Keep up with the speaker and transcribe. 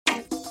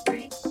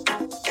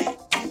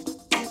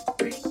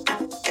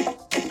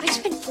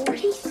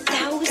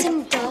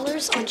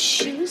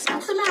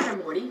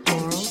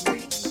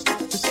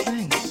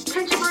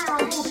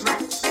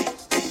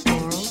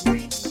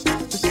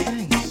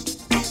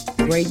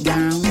great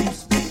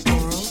gowns,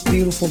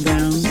 beautiful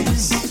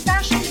gowns.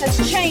 Fashion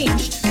has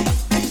changed.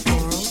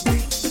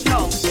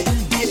 No,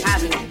 it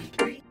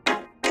hasn't.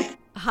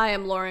 Hi,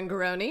 I'm Lauren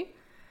Garoni.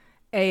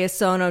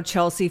 Aosono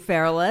Chelsea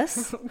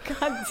Fairless.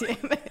 God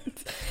damn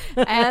it.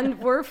 And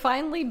we're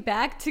finally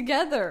back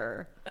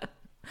together.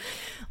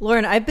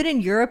 Lauren, I've been in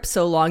Europe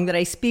so long that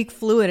I speak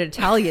fluent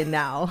Italian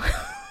now.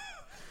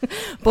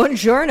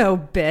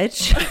 Buongiorno,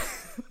 bitch.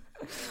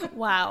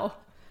 Wow.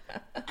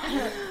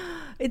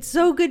 It's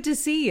so good to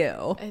see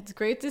you. It's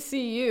great to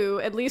see you,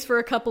 at least for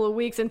a couple of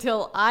weeks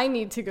until I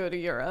need to go to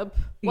Europe.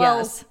 Well,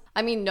 Yes.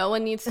 I mean, no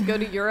one needs to go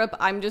to Europe.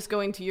 I'm just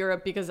going to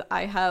Europe because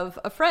I have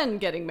a friend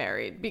getting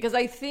married. Because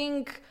I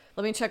think,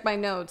 let me check my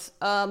notes.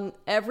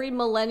 Every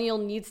millennial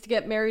needs to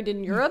get married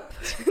in Europe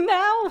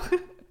now.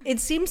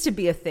 It seems to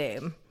be a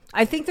theme.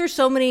 I think there's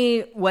so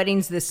many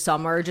weddings this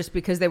summer just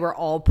because they were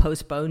all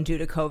postponed due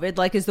to COVID.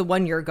 Like, is the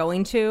one you're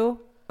going to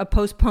a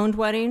postponed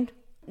wedding?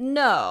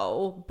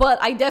 No,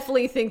 but I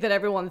definitely think that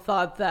everyone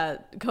thought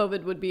that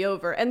COVID would be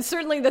over. And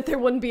certainly that there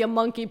wouldn't be a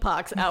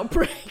monkeypox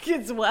outbreak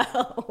as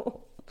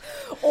well.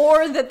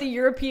 Or that the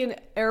European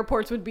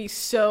airports would be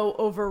so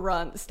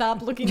overrun.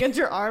 Stop looking at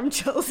your arm,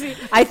 Chelsea.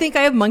 I think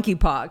I have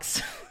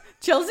monkeypox.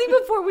 Chelsea,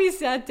 before we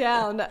sat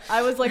down,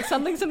 I was like,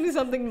 something,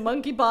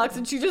 monkeypox.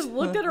 And she just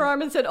looked at her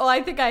arm and said, oh,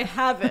 I think I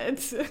have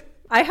it.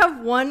 I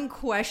have one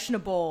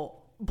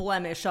questionable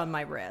blemish on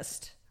my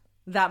wrist.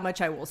 That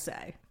much I will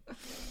say.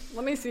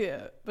 Let me see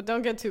it, but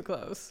don't get too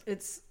close.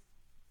 It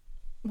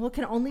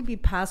can only be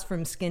passed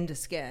from skin to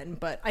skin,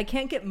 but I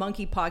can't get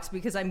monkeypox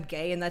because I'm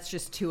gay and that's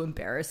just too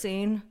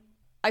embarrassing.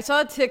 I saw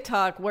a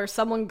TikTok where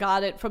someone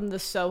got it from the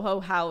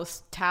Soho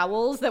House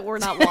towels that were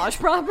not washed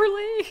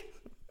properly.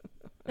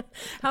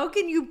 How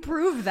can you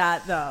prove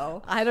that,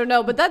 though? I don't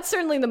know, but that's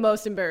certainly the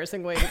most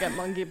embarrassing way to get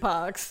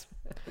monkeypox.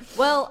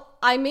 Well,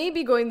 I may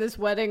be going to this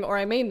wedding or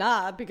I may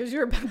not because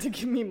you're about to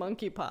give me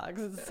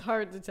monkeypox. It's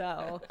hard to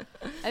tell.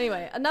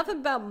 Anyway, enough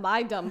about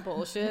my dumb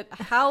bullshit.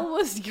 How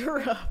was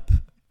Europe?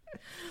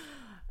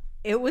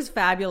 It was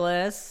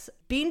fabulous.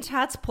 Being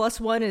Tats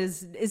 +1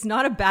 is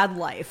not a bad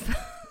life.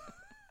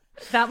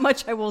 That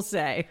much I will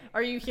say.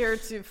 Are you here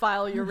to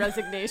file your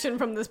resignation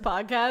from this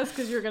podcast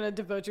because you're going to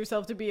devote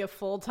yourself to be a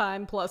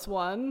full-time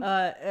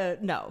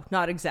 +1? No,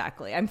 not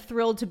exactly. I'm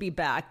thrilled to be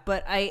back,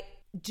 but I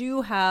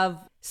do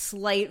have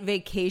slight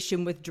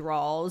vacation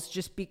withdrawals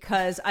just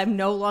because I'm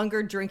no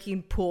longer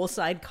drinking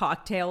poolside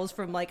cocktails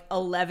from like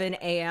 11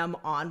 a.m.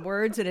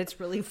 onwards, and it's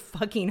really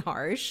fucking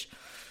harsh.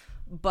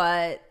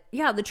 But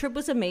yeah, the trip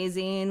was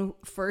amazing.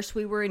 First,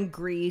 we were in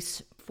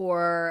Greece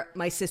for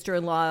my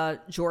sister-in-law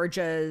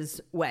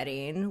Georgia's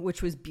wedding,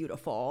 which was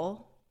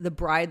beautiful. The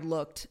bride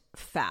looked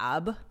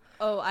fab.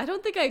 Oh, I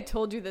don't think I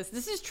told you this.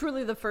 This is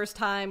truly the first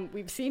time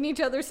we've seen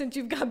each other since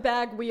you've got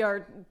back. We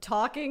are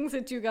talking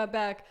since you got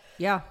back.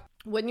 Yeah.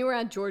 When you were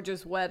at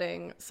Georgia's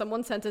wedding,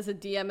 someone sent us a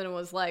DM and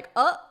was like,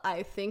 oh,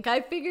 I think I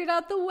figured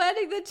out the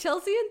wedding that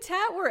Chelsea and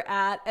Tat were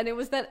at. And it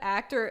was that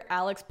actor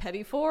Alex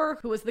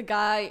Pettyfor, who was the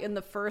guy in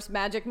the first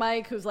Magic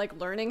Mike who's like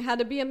learning how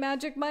to be a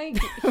Magic Mike.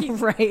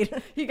 Right.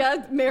 He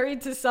got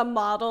married to some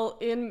model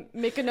in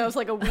Mykonos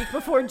like a week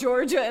before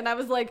Georgia. And I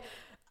was like,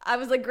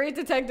 great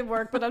detective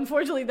work, but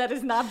unfortunately that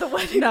is not the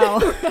wedding.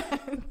 No,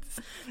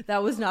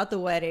 that was not the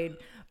wedding.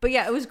 But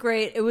yeah, it was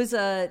great. It was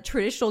a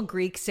traditional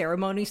Greek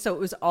ceremony, so it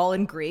was all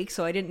in Greek,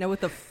 so I didn't know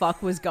what the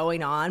fuck was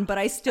going on, but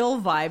I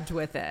still vibed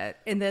with it.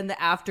 And then the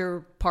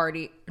after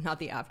party, not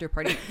the after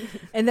party,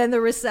 and then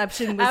the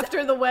reception was...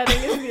 After the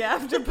wedding is the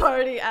after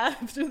party,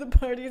 after the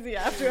party is the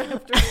after.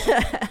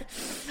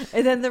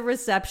 And then the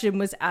reception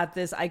was at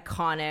this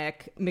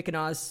iconic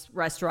Mykonos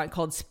restaurant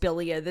called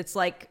Spilia that's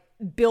like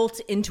built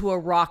into a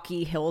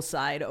rocky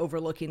hillside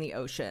overlooking the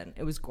ocean.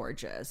 It was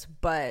gorgeous.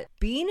 But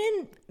being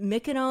in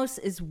Mykonos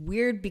is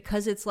weird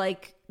because it's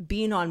like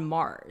being on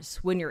Mars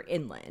when you're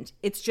inland.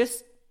 It's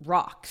just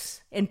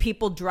rocks and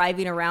people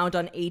driving around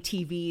on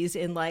ATVs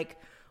in like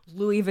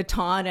Louis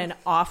Vuitton and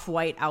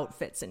off-white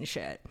outfits and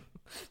shit.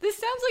 This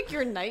sounds like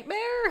your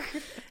nightmare.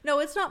 No,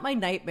 it's not my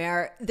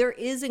nightmare. There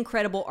is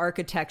incredible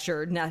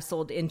architecture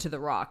nestled into the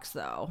rocks,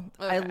 though.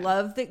 Okay. I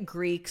love that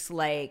Greeks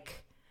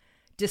like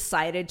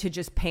decided to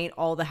just paint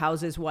all the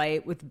houses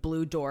white with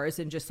blue doors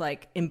and just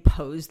like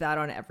impose that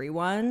on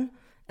everyone.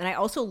 And I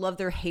also love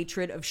their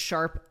hatred of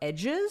sharp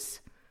edges.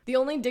 The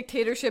only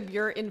dictatorship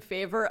you're in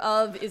favor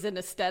of is an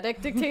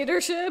aesthetic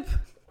dictatorship.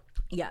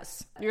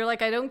 Yes. You're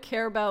like, I don't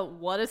care about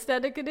what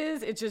aesthetic it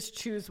is. It's just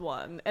choose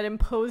one and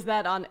impose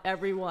that on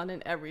everyone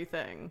and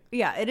everything.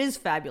 Yeah, it is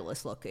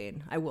fabulous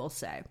looking, I will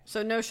say.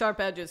 So no sharp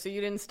edges. So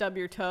you didn't stub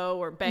your toe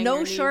or bang your knee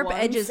No sharp once?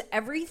 edges.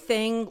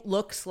 Everything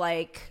looks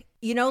like...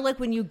 You know, like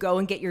when you go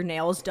and get your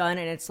nails done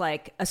and it's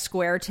like a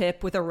square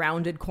tip with a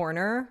rounded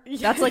corner? Yes.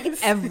 That's like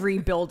every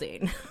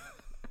building.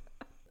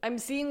 I'm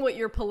seeing what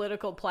your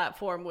political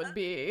platform would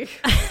be.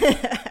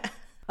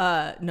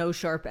 No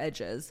sharp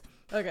edges.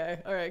 Okay,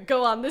 all right,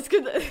 go on.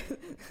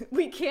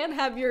 We can't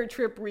have your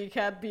trip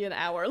recap be an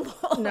hour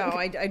long. No,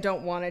 I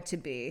don't want it to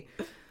be.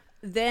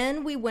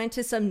 Then we went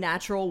to some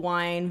natural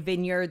wine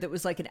vineyard that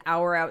was like an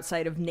hour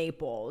outside of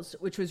Naples,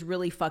 which was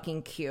really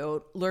fucking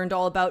cute. Learned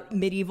all about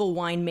medieval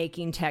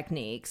winemaking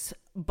techniques,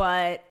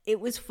 but it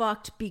was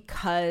fucked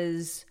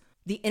because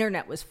the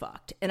internet was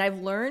fucked. And I've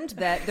learned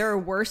that there are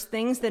worse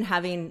things than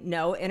having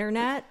no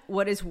internet.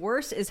 What is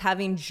worse is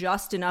having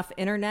just enough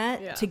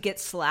internet to get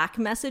Slack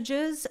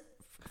messages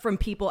from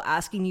people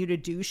asking you to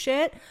do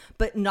shit,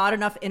 but not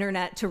enough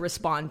internet to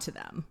respond to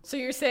them. So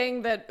you're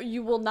saying that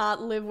you will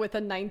not live with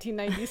a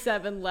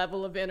 1997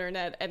 level of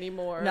internet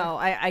anymore? No,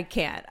 I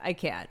can't.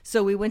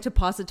 So we went to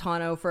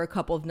Positano for a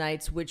couple of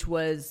nights, which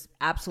was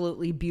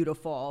absolutely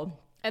beautiful.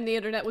 And the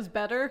internet was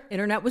better?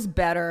 Internet was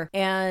better.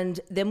 And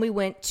then we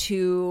went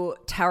to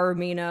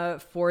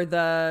Taormina for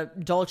the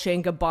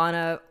Dolce &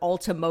 Gabbana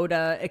Alta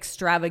Moda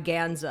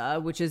Extravaganza,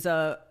 which is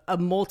a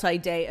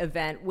multi-day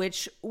event,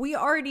 which we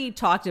already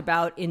talked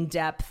about in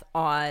depth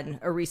on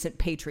a recent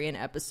Patreon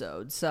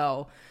episode.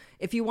 So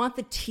if you want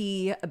the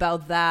tea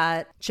about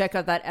that, check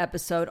out that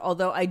episode.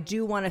 Although I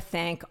do want to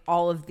thank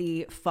all of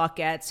the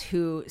fuckettes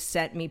who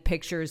sent me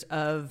pictures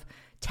of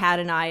Tad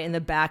and I in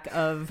the back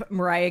of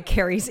Mariah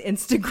Carey's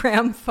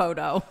Instagram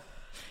photo.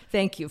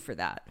 Thank you for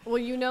that. Well,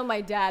 you know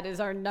my dad is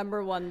our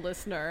 #1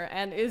 listener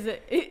and is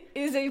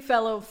a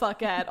fellow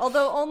fuckette,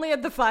 although only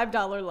at the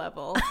 $5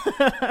 level.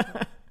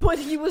 But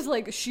he was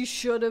like, she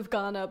should have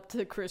gone up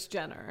to Kris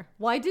Jenner.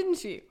 Why didn't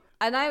she?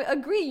 And I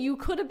agree. You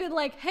could have been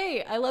like,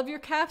 hey, I love your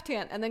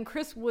caftan. And then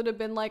Kris would have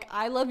been like,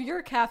 I love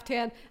your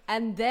caftan.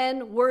 And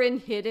then we're in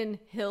Hidden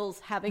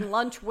Hills having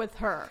lunch with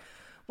her.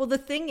 Well, the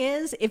thing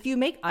is, if you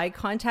make eye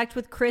contact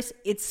with Kris,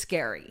 it's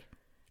scary.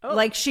 Oh.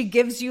 Like, she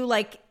gives you,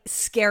 like,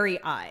 scary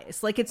eyes.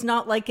 Like, it's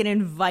not, like, an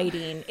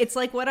inviting. It's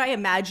like what I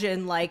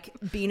imagine, like,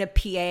 being a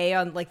PA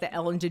on, like, the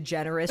Ellen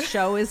DeGeneres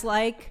show is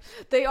like.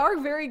 They are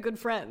very good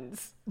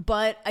friends.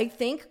 But I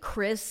think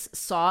Kris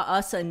saw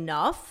us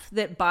enough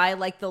that by,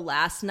 like, the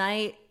last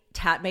night,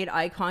 Tat made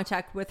eye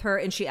contact with her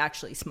and she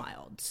actually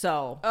smiled.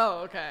 So.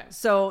 Oh, okay.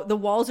 So the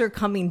walls are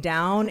coming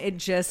down. It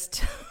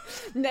just.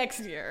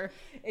 Next year.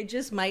 It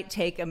just might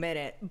take a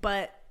minute.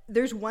 But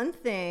there's one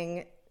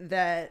thing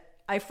that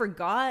I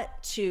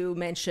forgot to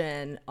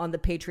mention on the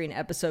Patreon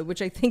episode,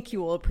 which I think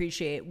you will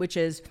appreciate, which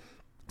is,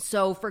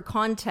 so for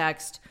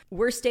context,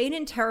 we're staying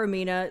in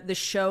Taormina. The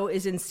show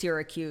is in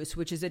Syracuse,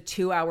 which is a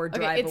 2-hour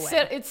drive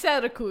away. It's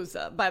Syracuse,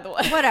 by the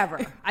way.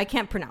 Whatever. I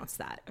can't pronounce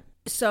that.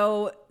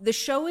 So the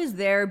show is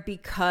there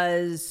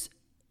because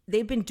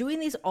they've been doing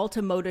these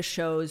Alta Moda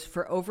shows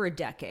for over a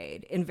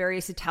decade in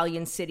various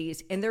Italian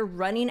cities, and they're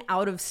running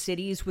out of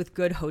cities with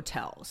good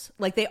hotels.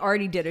 Like, they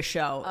already did a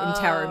show in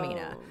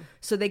Taormina,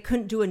 so they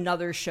couldn't do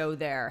another show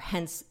there,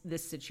 hence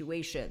this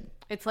situation.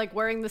 It's like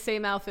wearing the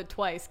same outfit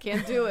twice.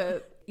 Can't do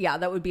it. Yeah,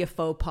 that would be a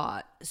faux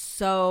pas.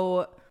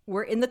 So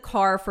we're in the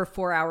car for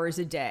 4 hours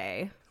a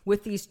day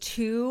with these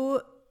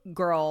two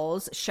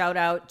girls. Shout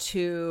out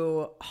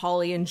to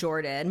Holly and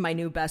Jordan, my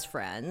new best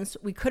friends.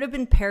 We could have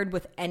been paired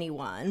with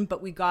anyone,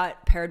 but we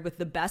got paired with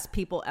the best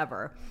people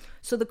ever.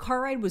 So the car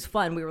ride was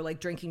fun. We were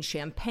like drinking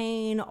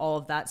champagne, all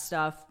of that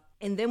stuff.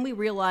 And then we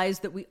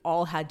realized that we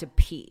all had to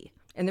pee,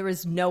 and there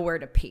was nowhere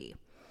to pee.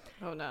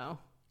 Oh no.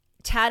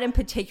 Tad in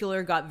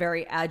particular got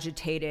very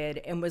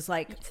agitated and was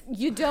like,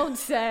 you don't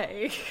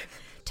say.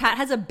 Tad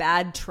has a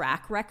bad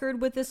track record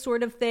with this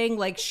sort of thing.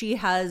 Like, she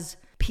has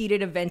peed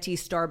at a venti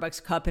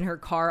Starbucks cup in her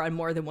car on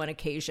more than one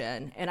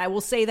occasion. And I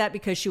will say that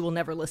because she will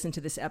never listen to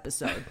this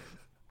episode.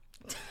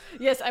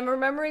 Yes, I'm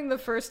remembering the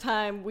first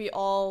time we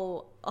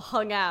all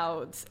hung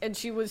out and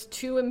she was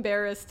too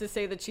embarrassed to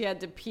say that she had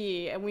to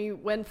pee. And we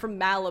went from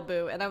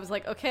Malibu and I was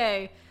like,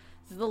 okay,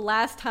 this is the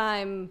last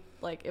time,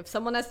 like, if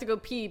someone has to go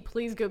pee,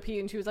 please go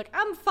pee. And she was like,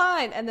 I'm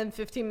fine. And then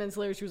 15 minutes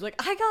later, she was like,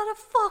 I gotta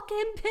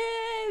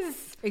fucking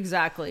piss.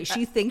 Exactly.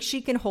 She thinks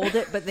she can hold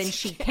it, but then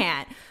she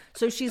can't.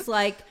 So she's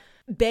like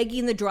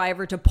begging the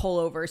driver to pull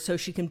over so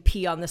she can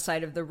pee on the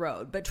side of the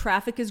road. But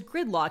traffic is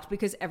gridlocked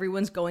because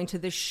everyone's going to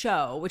this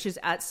show, which is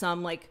at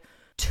some like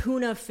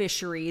tuna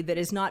fishery that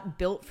is not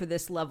built for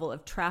this level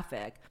of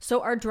traffic.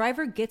 So our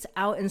driver gets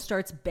out and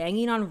starts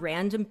banging on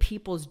random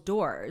people's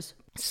doors.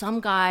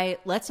 Some guy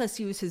lets us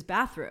use his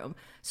bathroom.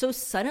 So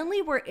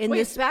suddenly we're in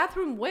this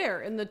bathroom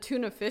where? In the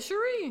tuna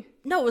fishery?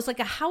 No, it was like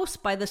a house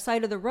by the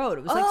side of the road.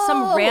 It was like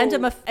some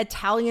random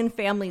Italian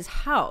family's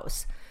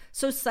house.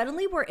 So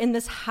suddenly we're in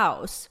this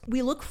house.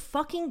 We look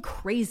fucking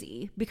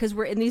crazy because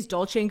we're in these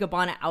Dolce &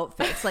 Gabbana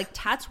outfits. Like,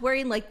 Tat's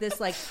wearing like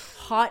this like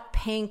hot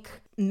pink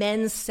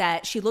men's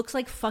set. She looks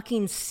like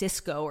fucking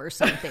Cisco or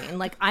something.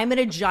 Like, I'm in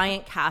a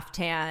giant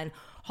caftan.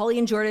 Holly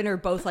and Jordan are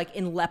both like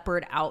in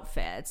leopard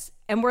outfits.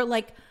 And we're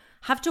like,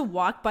 have to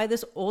walk by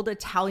this old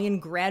Italian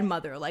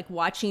grandmother, like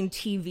watching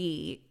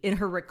TV in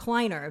her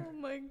recliner. Oh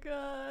my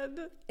God.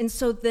 And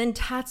so then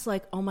Tat's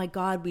like, oh my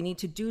God, we need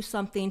to do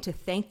something to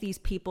thank these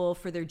people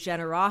for their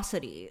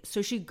generosity.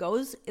 So she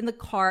goes in the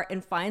car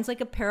and finds like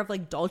a pair of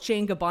like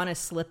Dolce & Gabbana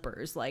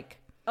slippers, like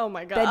oh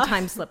my God,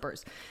 bedtime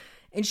slippers.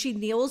 And she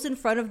kneels in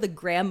front of the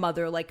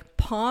grandmother, like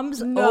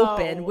palms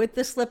open with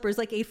the slippers,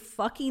 like a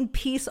fucking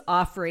peace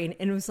offering.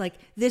 And was like,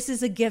 this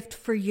is a gift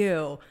for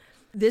you.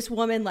 This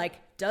woman like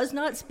does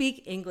not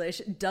speak English,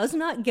 does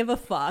not give a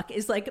fuck,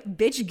 is like,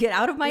 bitch, get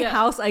out of my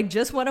house. I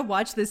just want to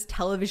watch this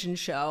television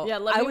show. Yeah,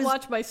 let me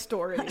watch my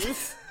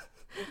stories.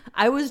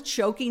 I was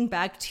choking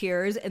back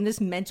tears, and this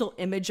mental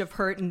image of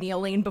her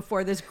kneeling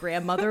before this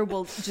grandmother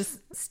will just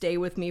stay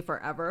with me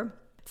forever.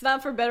 It's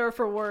not for better or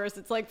for worse.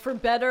 It's like for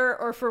better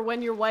or for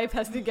when your wife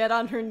has to get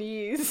on her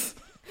knees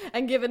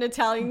and give an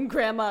Italian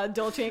grandma a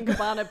Dolce &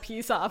 Gabbana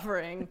peace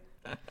offering.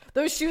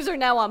 Those shoes are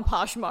now on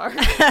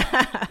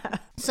Poshmark.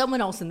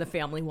 Someone else in the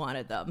family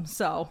wanted them,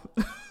 so...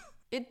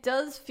 It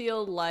does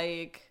feel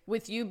like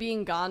with you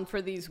being gone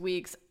for these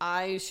weeks,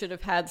 I should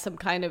have had some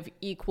kind of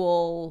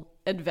equal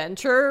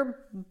adventure,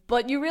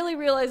 but you really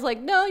realize like,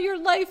 no, your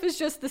life is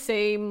just the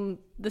same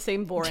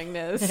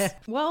boringness.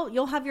 Well,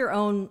 you'll have your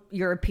own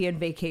European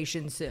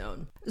vacation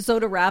soon. So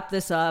to wrap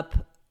this up,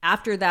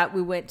 after that,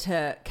 we went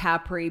to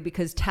Capri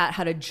because Tat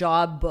had a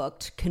job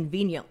booked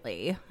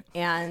conveniently.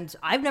 And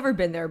I've never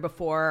been there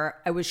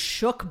before. I was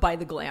shook by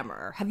the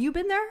glamour. Have you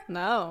been there?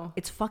 No.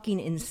 It's fucking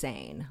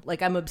insane.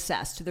 Like, I'm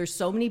obsessed. There's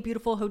so many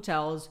beautiful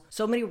hotels,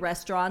 so many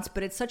restaurants,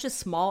 but it's such a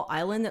small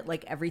island that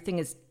like everything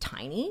is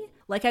tiny.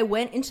 Like, I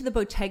went into the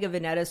Bottega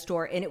Veneta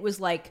store and it was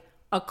like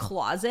a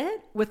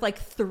closet with like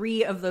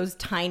 3 of those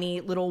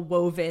tiny little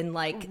woven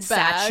like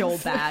satchel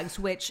bags,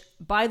 which,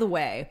 by the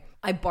way,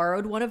 I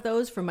borrowed one of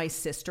those from my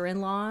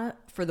sister-in-law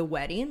for the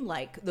wedding,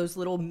 like those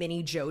little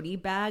mini Jody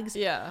bags.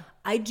 Yeah.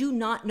 I do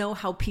not know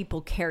how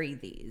people carry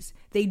these.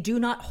 They do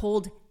not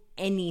hold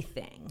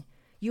anything.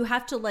 You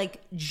have to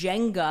like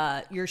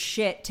Jenga your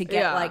shit to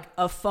get like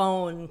a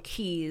phone,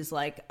 keys,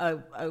 like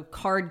a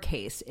card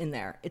case in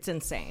there. It's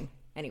insane.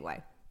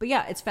 Anyway. But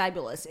yeah, it's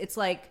fabulous. It's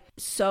like,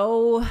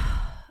 so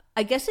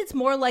I guess it's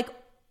more like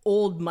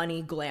old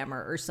money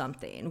glamour or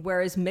something.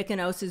 Whereas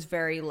Mykonos is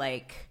very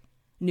like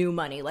new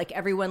money. Like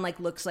everyone like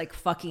looks like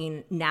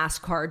fucking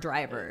NASCAR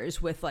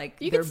drivers with like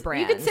their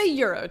brands. You could say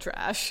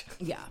Eurotrash.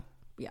 Yeah.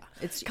 Yeah.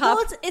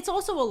 It's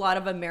also a lot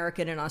of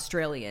American and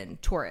Australian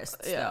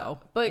tourists though.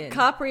 But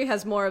Capri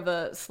has more of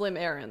a Slim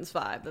Aarons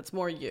vibe. That's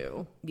more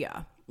you.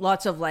 Yeah.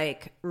 Lots of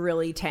like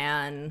really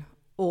tan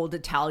old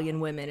Italian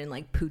women in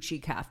like Pucci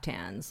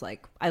caftans.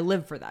 Like I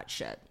live for that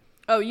shit.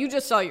 Oh, you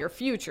just saw your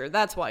future.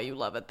 That's why you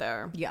love it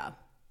there. Yeah.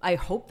 I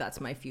hope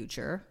that's my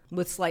future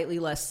with slightly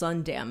less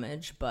sun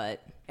damage,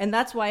 and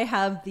that's why I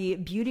have the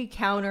Beauty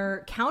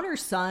Counter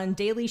Sun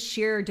Daily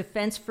Sheer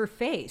Defense for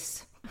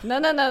Face. No.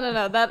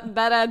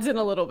 That adds in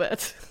a little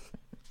bit.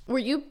 Were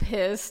you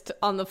pissed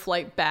on the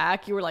flight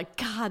back? You were like,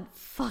 God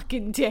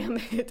fucking damn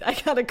it. I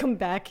gotta come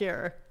back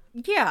here.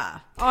 Yeah,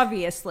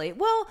 obviously.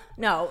 Well,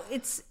 no,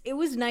 it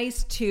was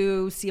nice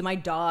to see my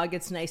dog.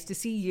 It's nice to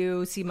see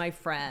you, see my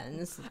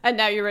friends. And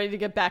now you're ready to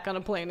get back on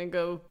a plane and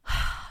go.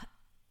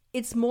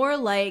 It's more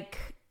like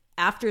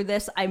after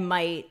this, I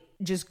might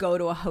just go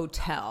to a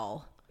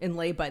hotel and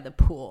lay by the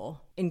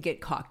pool and get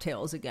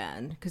cocktails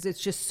again. Because it's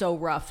just so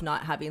rough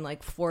not having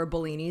like 4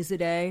 Bellinis a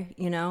day,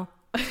 you know?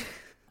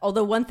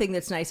 Although one thing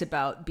that's nice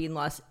about being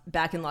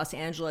back in Los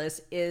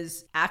Angeles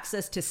is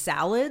access to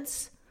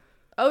salads.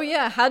 Oh,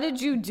 yeah. How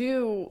did you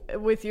do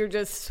with your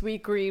just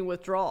sweet green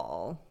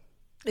withdrawal?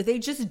 They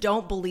just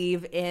don't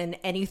believe in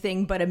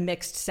anything but a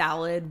mixed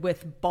salad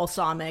with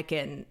balsamic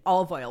and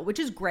olive oil, which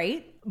is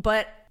great.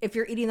 But if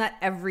you're eating that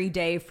every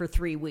day for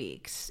 3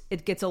 weeks,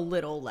 it gets a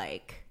little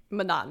like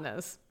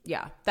monotonous.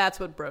 Yeah. That's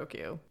what broke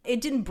you. It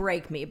didn't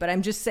break me, but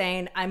I'm just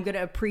saying I'm going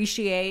to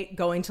appreciate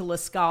going to La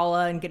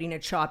Scala and getting a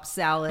chopped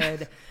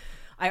salad.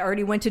 I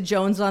already went to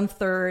Jones on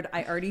 3rd.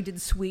 I already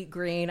did sweet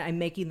green. I'm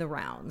making the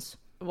rounds.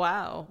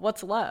 Wow.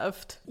 What's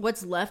left?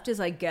 What's left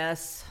is, I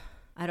guess,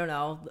 I don't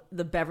know,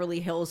 the Beverly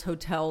Hills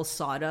Hotel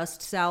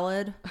sawdust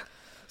salad.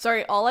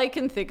 Sorry, all I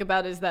can think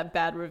about is that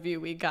bad review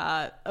we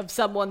got of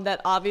someone that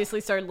obviously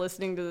started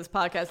listening to this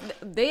podcast.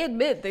 They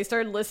admit they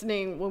started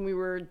listening when we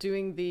were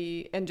doing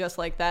the And Just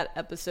Like That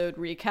episode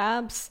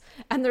recaps.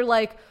 And they're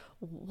like,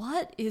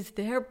 what is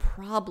their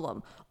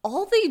problem?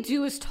 All they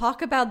do is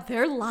talk about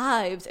their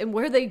lives and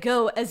where they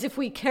go as if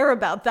we care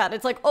about that.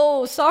 It's like,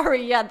 oh,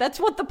 sorry. Yeah, that's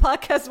what the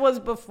podcast was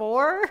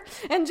before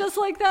And Just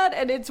Like That.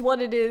 And it's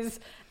what it is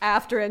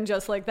after And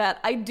Just Like That.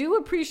 I do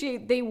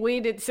appreciate they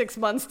waited 6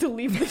 months to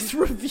leave this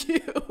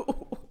review.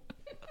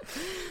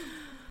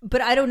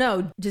 But I don't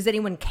know. Does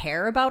anyone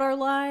care about our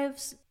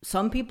lives?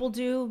 Some people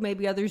do.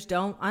 Maybe others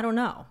don't. I don't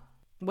know.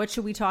 What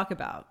should we talk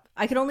about?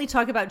 I can only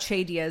talk about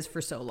Che Diaz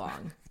for so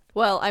long.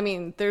 Well, I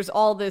mean, there's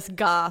all this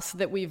goss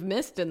that we've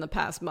missed in the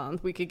past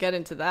month. We could get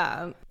into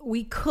that.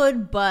 We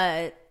could,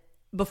 but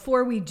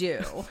before we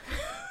do,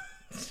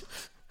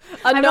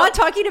 I'm not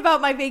talking about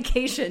my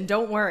vacation.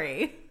 Don't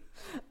worry.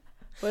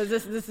 What is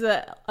this? This is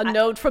a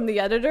note from the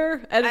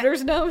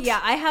editor's note? Yeah,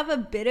 I have a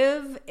bit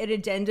of an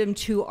addendum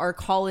to our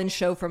call-in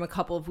show from a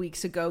couple of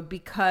weeks ago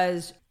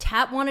because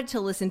Tat wanted to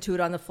listen to it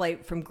on the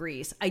flight from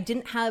Greece. I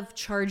didn't have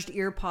charged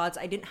earpods.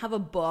 I didn't have a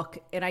book.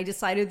 And I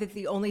decided that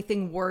the only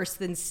thing worse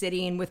than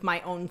sitting with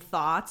my own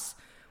thoughts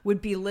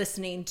would be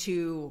listening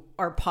to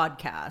our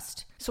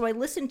podcast. So I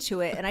listened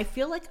to it and I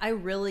feel like I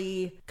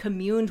really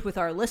communed with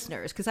our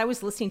listeners because I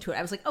was listening to it.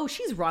 I was like, oh,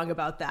 she's wrong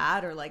about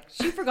that. Or like,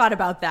 she forgot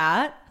about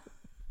that.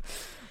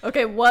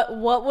 Okay, what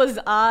was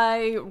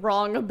I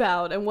wrong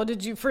about, and what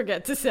did you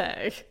forget to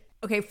say?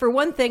 Okay, for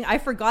one thing, I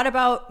forgot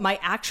about my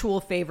actual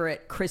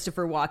favorite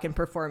Christopher Walken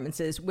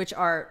performances, which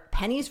are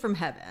Pennies from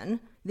Heaven.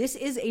 This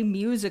is a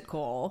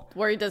musical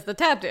Where he does the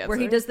tap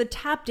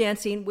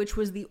dancing. which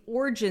was the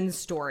origin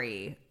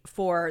story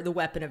for the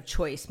Weapon of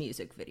Choice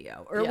music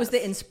video. Or it was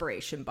the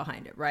inspiration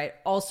behind it, right?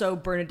 Also,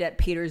 Bernadette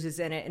Peters is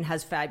in it and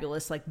has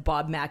fabulous, like,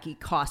 Bob Mackie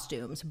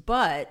costumes.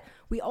 But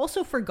we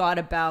also forgot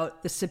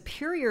about the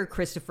superior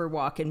Christopher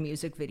Walken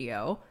music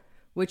video,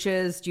 which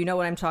is, do you know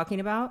what I'm talking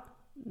about?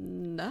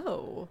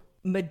 No.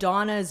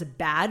 Madonna's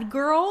Bad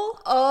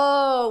Girl.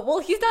 Oh, well,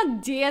 he's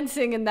not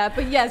dancing in that,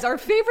 but yes, our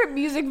favorite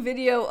music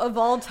video of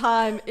all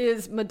time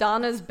is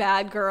Madonna's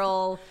Bad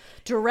Girl,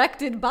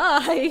 directed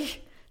by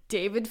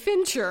David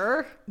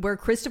Fincher. Where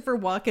Christopher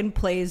Walken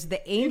plays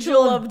the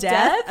Angel of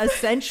Death,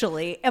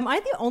 essentially. Am I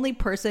the only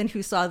person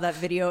who saw that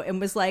video and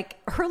was like,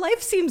 her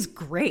life seems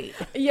great?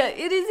 Yeah,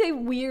 it is a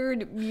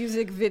weird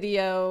music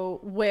video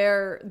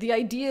where the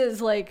idea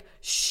is like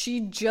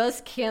she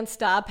just can't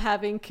stop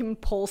having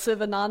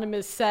compulsive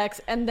anonymous sex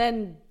and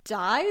then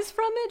dies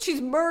from it.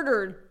 She's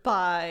murdered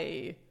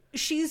by...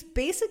 She's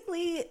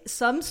basically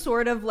some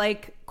sort of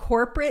like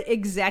corporate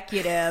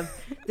executive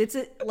that's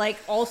like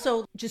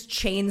also just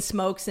chain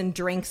smokes and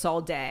drinks all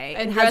day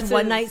and has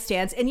one night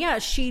stands. And yeah,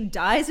 she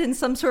dies in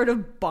some sort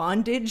of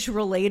bondage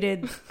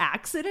related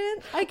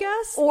accident, I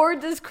guess. Or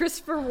does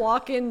Christopher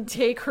Walken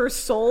take her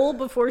soul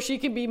before she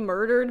can be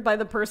murdered by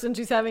the person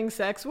she's having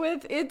sex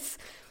with? It's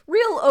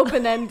real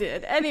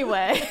open-ended.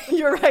 Anyway,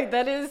 you're right.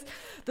 That is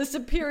the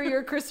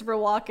superior Christopher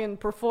Walken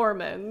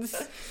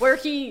performance where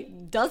he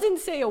doesn't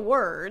say a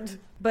word.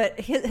 But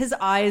his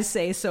eyes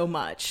say so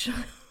much.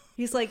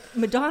 He's like,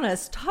 Madonna,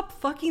 stop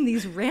fucking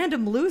these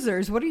random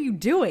losers. What are you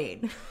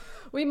doing?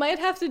 We might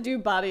have to do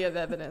body of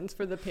evidence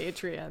for the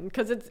Patreon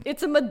because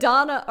it's a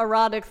Madonna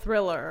erotic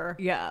thriller.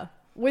 Yeah.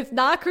 With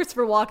not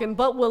Christopher Walken,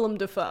 but Willem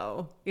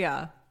Dafoe.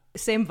 Yeah.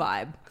 Same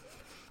vibe.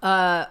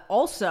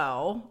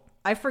 Also,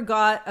 I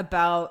forgot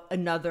about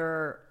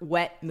another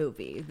wet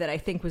movie that I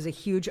think was a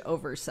huge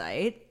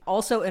oversight.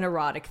 Also an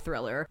erotic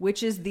thriller,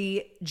 which is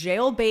the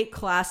jailbait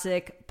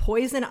classic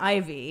Poison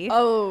Ivy.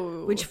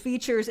 Oh. Which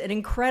features an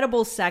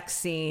incredible sex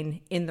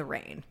scene in the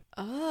rain.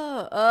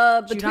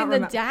 Oh, between the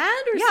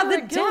dad or yeah, Sarah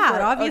the Gilbert?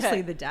 dad, obviously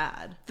Okay. the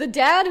dad. The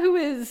dad who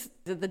is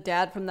it the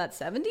dad from that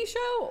 70s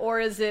show? Or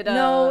is it...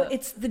 No,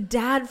 it's the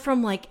dad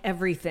from like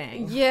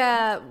everything.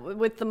 Yeah,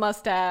 with the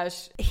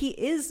mustache. He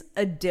is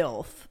a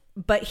DILF,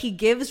 but he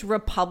gives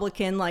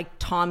Republican like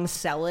Tom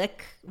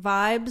Selleck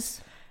vibes.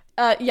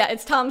 Yeah,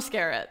 it's Tom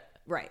Skerritt.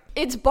 Right.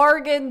 It's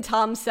bargain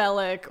Tom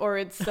Selleck, or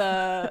it's...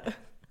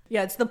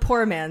 Yeah, it's the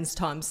poor man's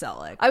Tom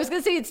Selleck. I was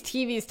going to say it's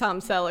TV's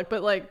Tom Selleck,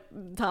 but like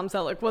Tom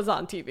Selleck was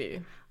on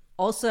TV.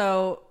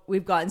 Also,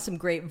 we've gotten some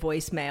great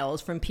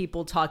voicemails from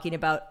people talking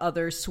about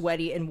other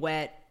sweaty and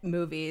wet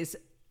movies.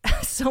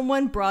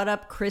 Someone brought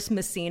up Chris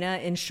Messina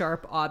in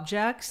Sharp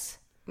Objects,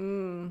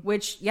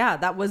 which, yeah,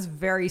 that was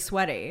very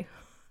sweaty.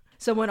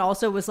 Someone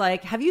also was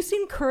like, have you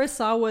seen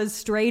Kurosawa's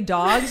Stray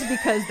Dogs?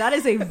 Because that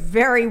is a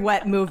very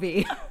wet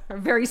movie, a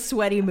very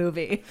sweaty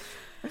movie.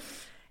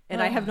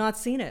 And I have not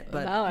seen it,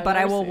 but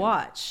I will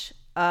watch.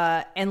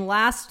 And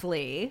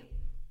lastly,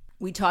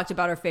 we talked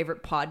about our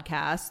favorite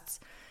podcasts.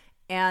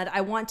 And I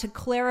want to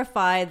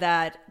clarify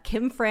that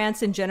Kim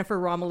France and Jennifer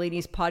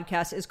Romolini's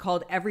podcast is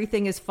called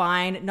Everything is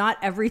Fine, not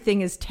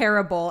Everything is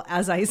Terrible,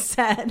 as I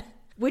said,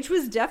 which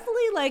was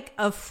definitely like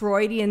a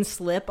Freudian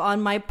slip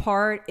on my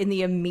part in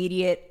the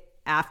immediate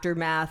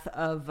aftermath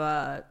of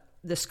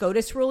the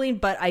SCOTUS ruling.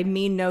 But I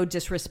mean no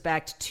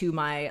disrespect to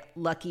my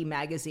Lucky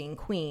Magazine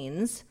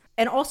queens.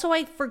 And also,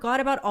 I forgot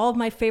about all of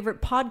my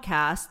favorite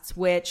podcasts,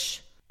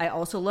 which I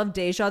also love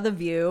Deja the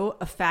View,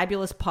 a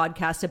fabulous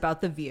podcast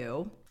about The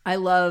View. I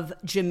love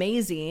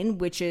Jamazine,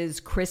 which is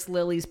Chris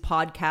Lilly's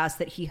podcast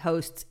that he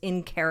hosts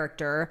in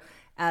character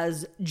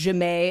as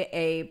Jamae,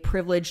 a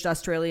privileged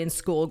Australian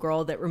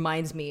schoolgirl that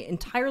reminds me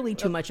entirely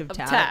too much of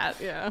Tat.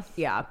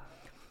 Yeah.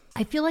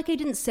 I feel like I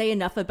didn't say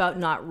enough about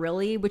Not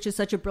Really, which is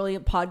such a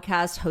brilliant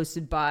podcast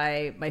hosted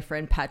by my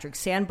friend Patrick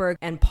Sandberg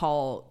and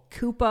Paul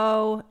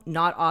Cupo,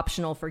 not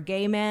optional for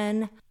gay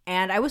men.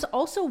 And I was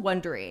also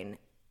wondering,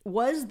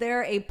 was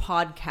there a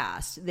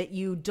podcast that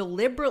you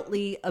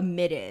deliberately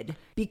omitted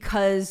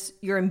because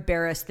you're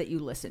embarrassed that you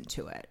listened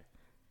to it?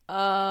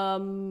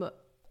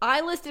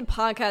 I listed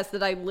podcasts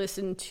that I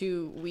listen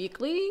to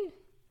weekly.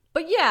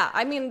 But yeah,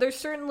 I mean, there's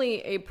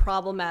certainly a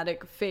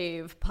problematic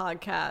fave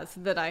podcast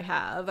that I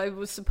have. I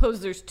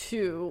suppose there's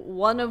two,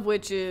 one of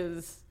which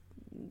is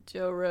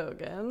Joe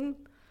Rogan.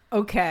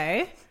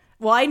 Okay.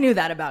 Well, I knew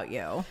that about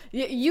you.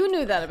 You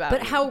knew that about me.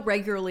 But how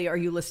regularly are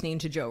you listening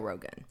to Joe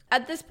Rogan?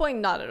 At this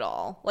point, not at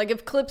all. Like,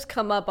 if clips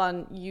come up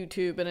on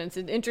YouTube and it's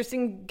an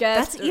interesting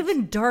guest... That's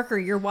even darker.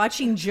 You're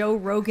watching Joe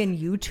Rogan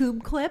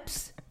YouTube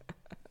clips?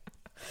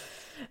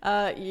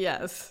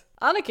 Yes.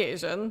 On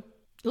occasion.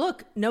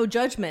 Look, no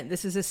judgment.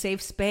 This is a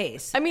safe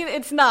space. I mean,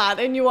 it's not,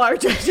 and you are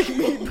judging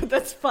me, but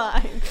that's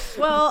fine.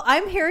 Well,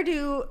 I'm here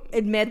to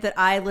admit that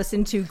I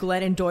listened to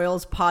Glennon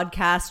Doyle's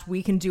podcast,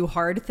 We Can Do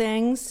Hard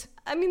Things.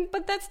 I mean,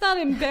 but that's not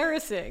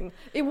embarrassing.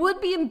 It would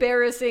be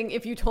embarrassing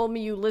if you told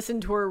me you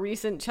listened to her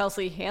recent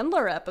Chelsea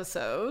Handler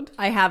episode.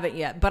 I haven't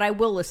yet, but I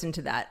will listen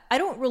to that. I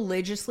don't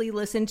religiously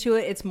listen to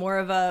it. It's more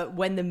of a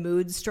when the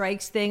mood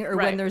strikes thing, or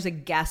when there's a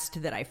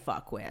guest that I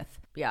fuck with.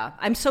 Yeah,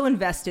 I'm so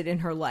invested in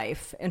her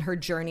life and her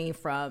journey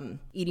from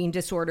eating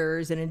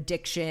disorders and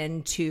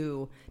addiction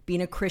to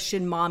being a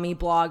Christian mommy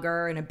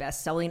blogger and a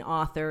best-selling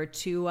author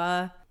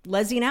to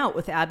lesying out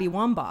with Abby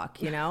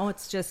Wambach. You know,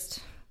 it's just...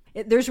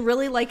 there's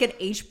really like an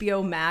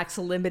HBO Max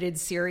limited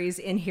series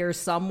in here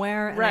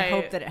somewhere, and I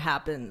hope that it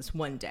happens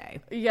one day.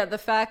 Yeah, the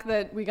fact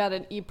that we got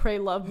an Eat, Pray,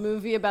 Love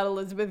movie about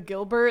Elizabeth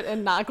Gilbert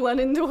and not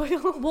Glennon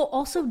Doyle. Well,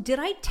 also, did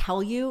I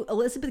tell you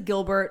Elizabeth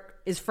Gilbert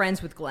is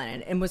friends with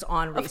Glennon and was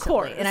on recently? Of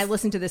course. And I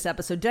listened to this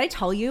episode. Did I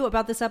tell you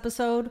about this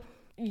episode?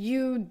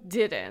 You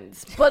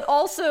didn't. But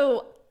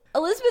also,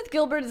 Elizabeth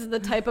Gilbert is the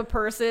type of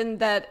person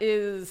that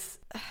is...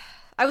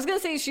 I was going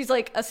to say she's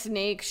like a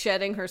snake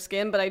shedding her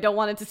skin, but I don't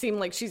want it to seem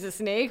like she's a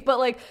snake. But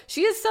like,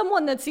 she is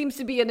someone that seems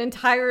to be an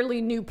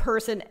entirely new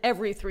person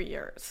every 3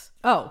 years.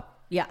 Oh,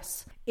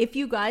 yes. If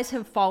you guys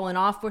have fallen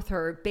off with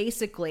her,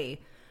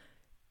 basically,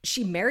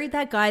 she married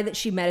that guy that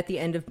she met at the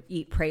end of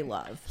Eat, Pray,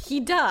 Love. He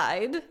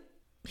died.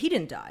 He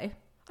didn't die.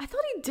 I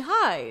thought he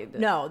died.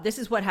 No, this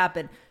is what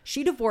happened.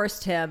 She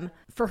divorced him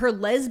for her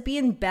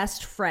lesbian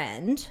best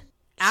friend.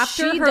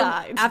 She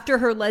died. After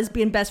her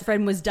lesbian best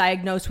friend was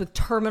diagnosed with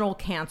terminal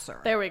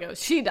cancer. There we go.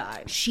 She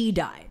died. She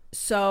died.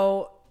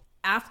 So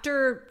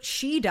after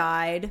she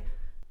died,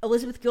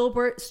 Elizabeth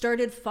Gilbert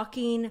started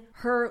fucking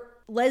her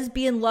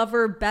lesbian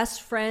lover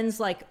best friend's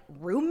like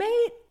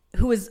roommate,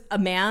 who was a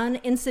man,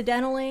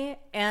 incidentally.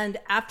 And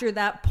after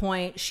that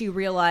point, she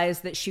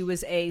realized that she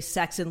was a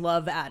sex and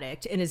love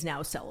addict and is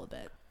now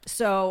celibate.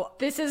 So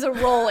this is a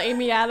role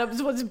Amy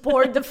Adams was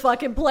born to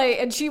fucking play,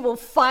 and she will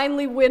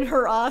finally win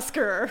her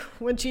Oscar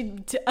when she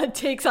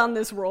takes on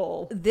this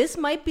role. This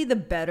might be the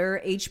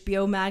better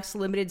HBO Max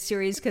limited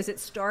series because it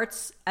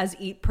starts as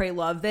Eat, Pray,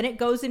 Love. Then it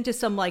goes into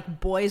some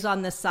like boys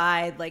on the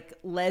side, like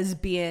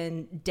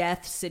lesbian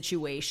death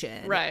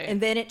situation. Right.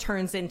 And then it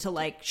turns into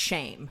like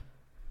Shame.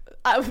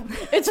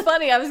 It's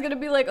funny. I was going to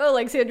be like, oh,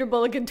 like Sandra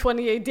Bullock in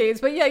 28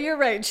 Days. But yeah, you're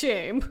right.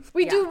 Shame.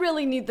 We do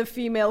really need the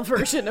female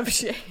version of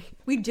Shame.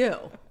 We do.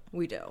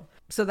 We do.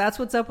 So that's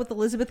what's up with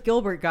Elizabeth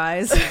Gilbert,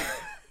 guys.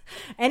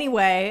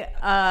 Anyway,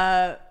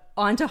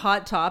 on to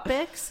Hot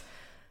Topics.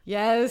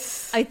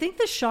 Yes. I think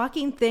the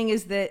shocking thing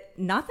is that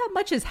not that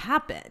much has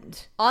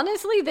happened.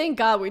 Honestly, thank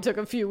God we took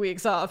a few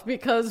weeks off,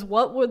 because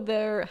what would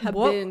there have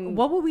been?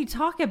 What would we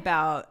talk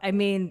about? I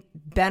mean,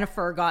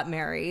 Bennifer got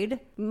married.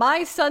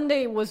 My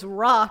Sunday was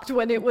rocked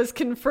when it was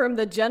confirmed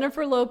that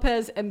Jennifer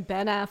Lopez and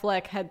Ben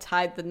Affleck had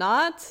tied the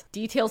knot.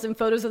 Details and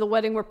photos of the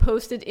wedding were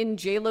posted in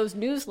JLo's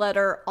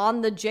newsletter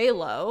on the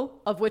JLo,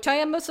 of which I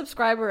am a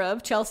subscriber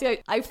of.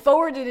 Chelsea, I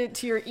forwarded it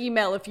to your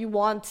email if you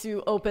want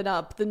to open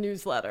up the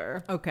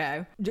newsletter.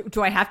 Okay.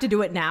 Do I have to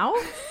do it now?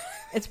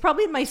 It's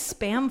probably in my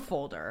spam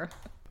folder.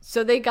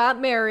 So they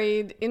got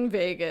married in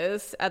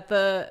Vegas at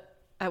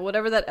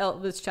whatever that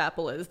Elvis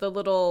Chapel is, the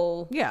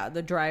little... Yeah,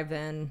 the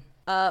drive-in.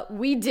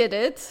 We did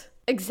it.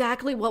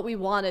 Exactly what we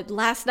wanted.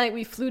 Last night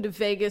we flew to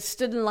Vegas,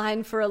 stood in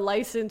line for a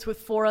license with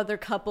 4 other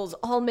couples,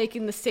 all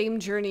making the same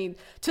journey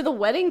to the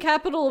wedding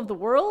capital of the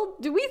world.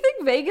 Do we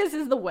think Vegas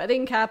is the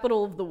wedding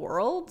capital of the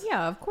world?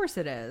 Yeah, of course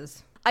it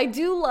is. I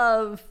do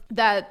love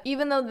that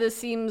even though this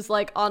seems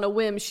like on a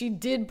whim, she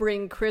did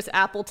bring Chris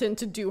Appleton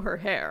to do her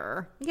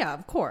hair. Yeah,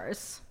 of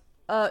course.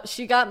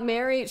 She got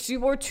married. She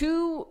wore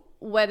 2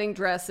 wedding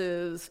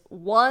dresses.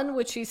 One,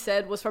 which she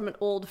said was from an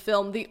old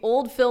film. The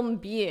old film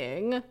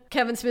being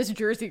Kevin Smith's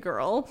Jersey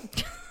Girl.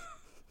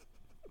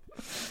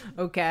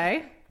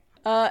 Okay.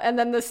 And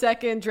then the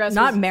second dress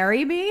Not was...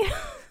 Marry Me?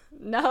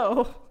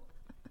 No.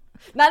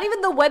 Not even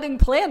the wedding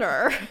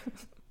planner.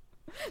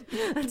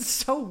 That's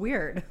so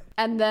weird.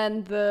 And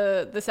then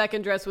the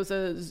second dress was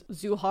a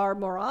Zuhar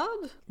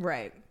Morad.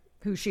 Right.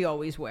 Who she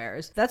always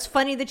wears. That's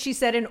funny that she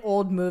said an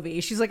old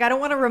movie. She's like, I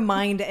don't want to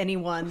remind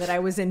anyone that I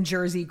was in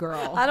Jersey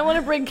Girl. I don't want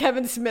to bring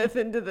Kevin Smith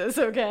into this,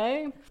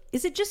 okay?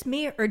 Is it just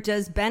me, or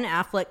does Ben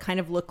Affleck kind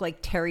of look like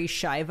Terry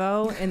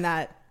Schiavo in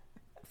that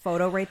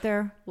photo right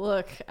there?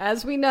 Look,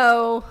 as we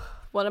know,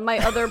 one of my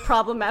other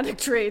problematic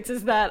traits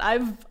is that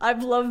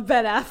I've loved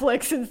Ben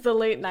Affleck since the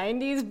late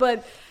 90s,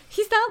 but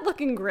he's not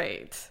looking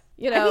great.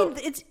 You know, I mean,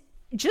 it's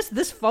just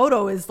this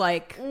photo is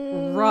like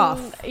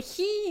rough.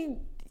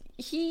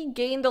 He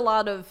gained a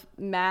lot of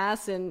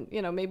mass and,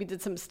 you know, maybe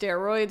did some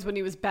steroids when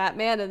he was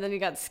Batman, and then he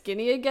got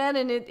skinny again,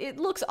 and it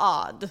looks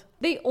odd.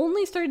 They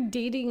only started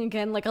dating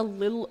again like a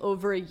little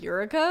over a year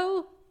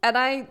ago. And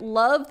I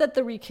love that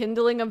the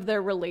rekindling of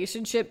their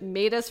relationship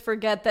made us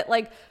forget that,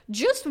 like,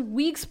 just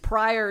weeks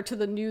prior to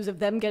the news of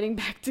them getting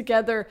back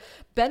together,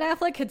 Ben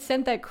Affleck had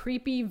sent that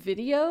creepy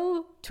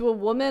video to a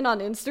woman on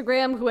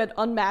Instagram who had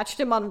unmatched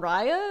him on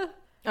Raya.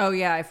 Oh,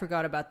 yeah, I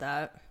forgot about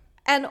that.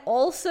 And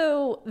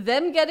also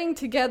them getting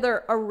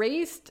together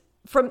erased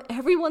from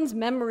everyone's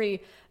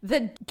memory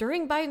that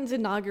during Biden's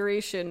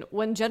inauguration,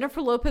 when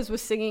Jennifer Lopez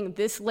was singing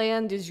 "This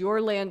Land Is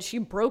Your Land," she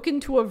broke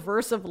into a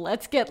verse of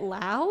 "Let's Get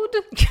Loud."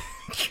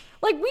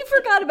 Like, we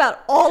forgot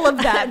about all of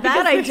that.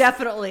 That I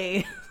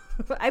definitely...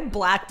 I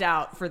blacked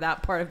out for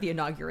that part of the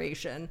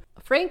inauguration.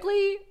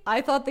 Frankly,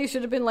 I thought they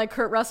should have been like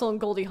Kurt Russell and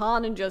Goldie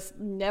Hawn and just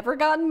never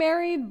gotten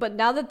married. But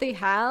now that they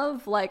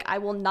have, like, I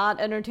will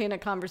not entertain a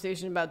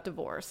conversation about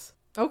divorce.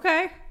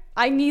 Okay.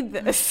 I need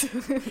this.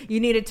 You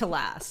need it to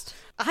last.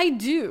 I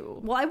do.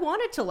 Well, I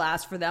want it to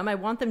last for them. I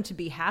want them to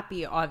be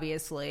happy,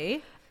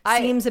 obviously.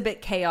 Seems a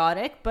bit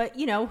chaotic, but,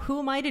 you know, who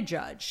am I to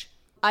judge?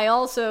 I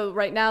also,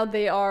 right now,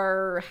 they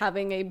are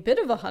having a bit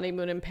of a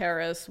honeymoon in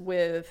Paris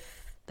with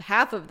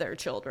half of their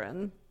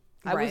children.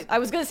 Right. I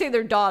was going to say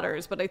their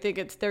daughters, but I think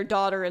it's their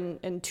daughter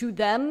and two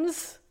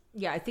thems.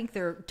 Yeah, I think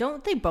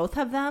don't they both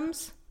have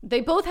thems?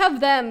 They both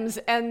have thems,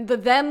 and the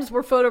thems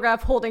were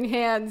photographed holding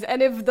hands.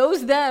 And if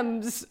those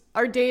thems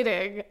are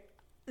dating,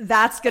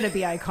 that's going to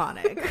be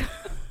iconic.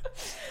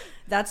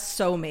 That's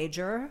so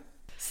major.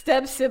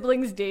 Step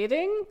siblings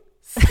dating?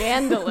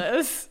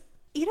 Scandalous.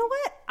 You know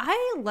what?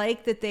 I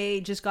like that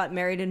they just got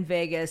married in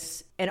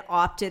Vegas and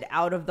opted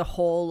out of the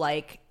whole,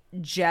 like,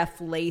 Jeff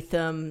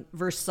Latham,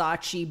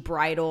 Versace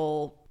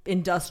bridal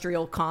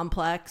industrial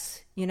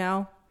complex, you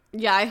know?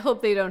 Yeah, I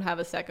hope they don't have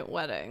a second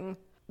wedding.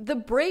 The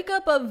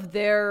breakup of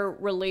their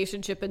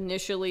relationship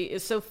initially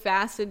is so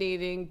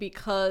fascinating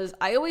because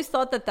I always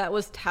thought that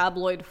was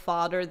tabloid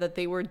fodder, that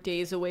they were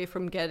days away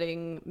from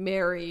getting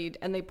married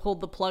and they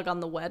pulled the plug on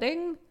the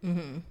wedding.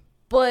 Mm-hmm.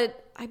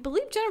 But I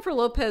believe Jennifer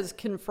Lopez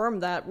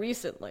confirmed that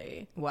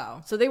recently.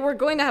 Wow. So they were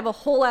going to have a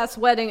whole ass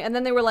wedding, and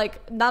then they were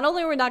like, not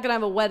only are we not going to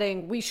have a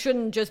wedding, we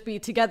shouldn't just be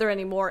together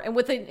anymore. And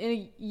within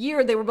a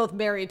year, they were both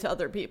married to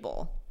other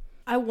people.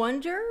 I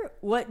wonder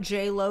what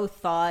J-Lo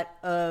thought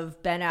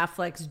of Ben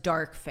Affleck's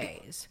dark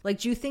phase. Like,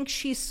 do you think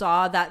she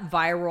saw that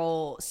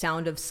viral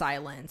Sound of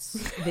Silence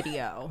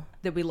video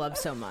that we love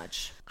so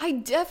much? I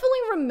definitely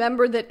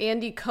remember that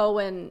Andy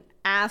Cohen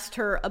asked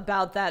her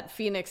about that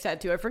Phoenix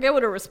tattoo. I forget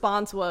what her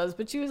response was,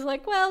 but she was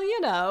like, well, you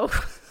know,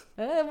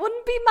 it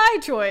wouldn't be my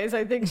choice.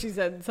 I think she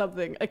said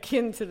something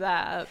akin to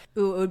that.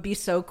 Ooh, it would be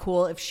so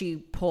cool if she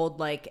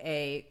pulled like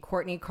a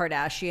Kourtney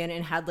Kardashian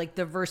and had like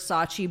the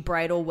Versace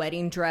bridal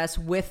wedding dress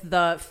with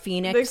the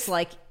Phoenix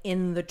like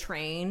in the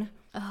train.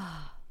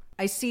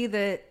 I see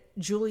that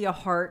Julia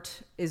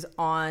Hart is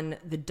on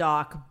the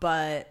dock,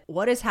 but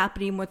what is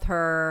happening with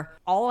her?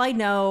 All I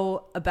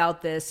know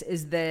about this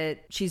is that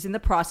she's in the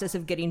process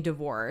of getting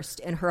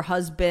divorced and her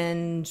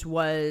husband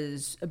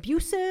was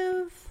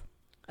abusive.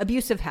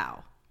 Abusive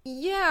how?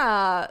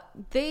 Yeah,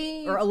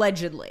 or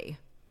allegedly.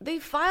 They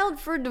filed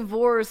for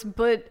divorce,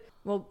 but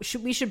well,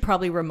 we should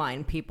probably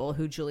remind people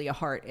who Julia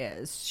Hart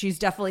is. She's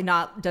definitely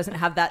doesn't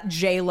have that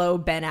J-Lo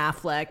Ben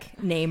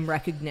Affleck name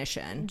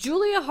recognition.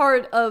 Julia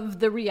Hart of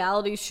the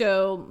reality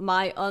show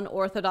My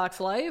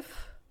Unorthodox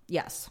Life?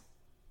 Yes.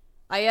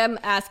 I am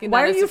asking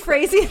Why are you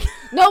phrasing?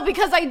 No,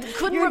 because I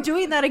couldn't. You're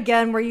doing that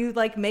again where you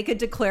like make a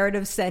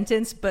declarative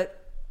sentence, but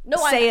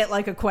say it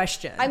like a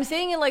question. I'm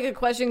saying it like a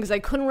question because I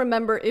couldn't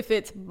remember if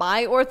it's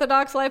My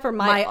Orthodox Life or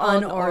My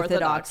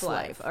Unorthodox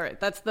Life. All right,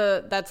 that's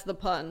the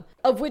pun.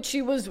 Of which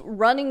she was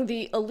running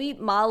the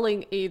elite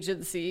modeling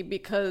agency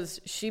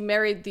because she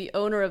married the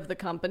owner of the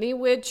company,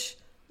 which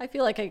I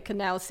feel like I can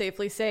now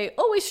safely say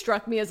always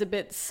struck me as a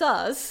bit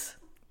sus.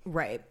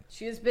 Right.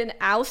 She has been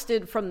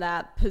ousted from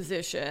that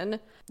position.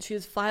 She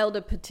has filed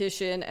a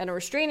petition and a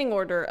restraining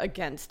order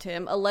against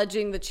him,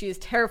 alleging that she is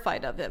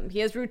terrified of him. He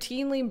has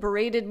routinely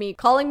berated me,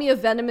 calling me a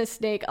venomous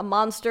snake, a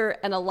monster,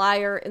 and a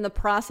liar in the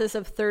process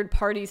of third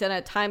parties, and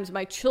at times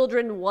my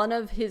children. One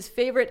of his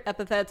favorite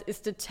epithets is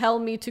to tell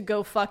me to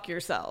go fuck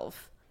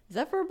yourself. Is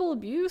that verbal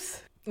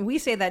abuse? We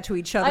say that to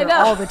each other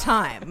all the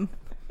time.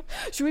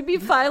 Should we be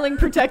filing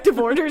protective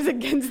orders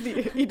against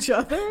each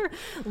other?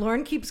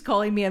 Lauren keeps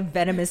calling me a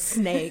venomous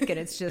snake, and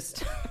it's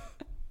just...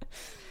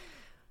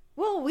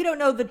 Well, we don't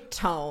know the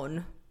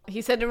tone.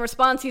 He said in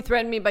response, he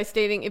threatened me by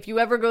stating, if you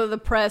ever go to the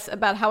press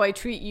about how I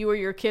treat you or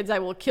your kids, I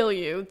will kill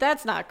you.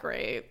 That's not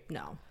great.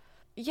 No.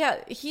 Yeah,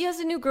 he has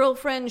a new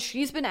girlfriend.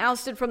 She's been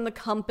ousted from the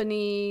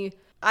company.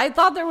 I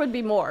thought there would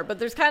be more, but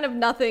there's kind of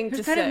nothing to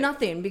say. There's kind of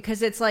nothing,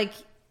 because it's like,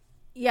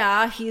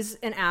 yeah, he's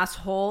an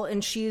asshole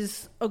and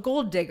she's a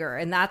gold digger,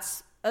 and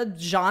that's a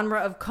genre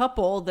of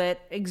couple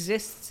that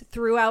exists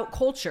throughout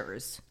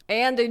cultures.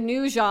 And a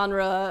new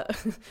genre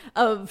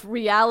of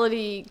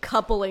reality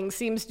coupling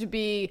seems to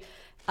be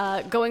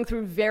going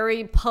through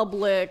very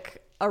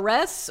public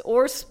arrests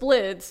or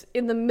splits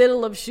in the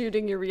middle of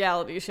shooting your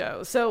reality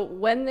show. So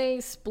when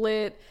they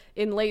split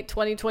in late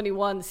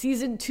 2021,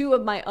 season 2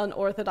 of My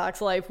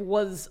Unorthodox Life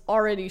was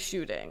already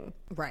shooting.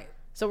 Right.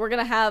 So we're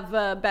going to have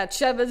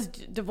Bathsheba's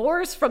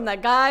divorce from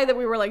that guy that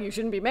we were like, you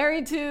shouldn't be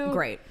married to.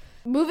 Great.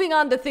 Moving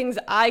on to things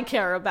I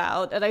care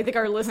about, and I think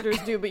our listeners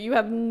do, but you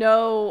have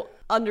no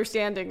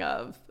understanding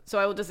of. So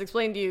I will just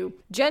explain to you.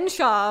 Jen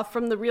Shah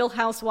from The Real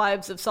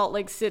Housewives of Salt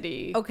Lake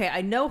City. Okay,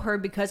 I know her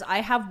because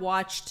I have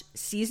watched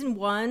season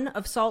 1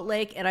 of Salt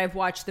Lake and I've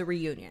watched the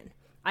reunion.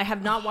 I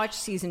have not watched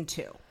season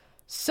 2.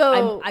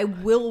 So I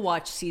will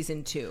watch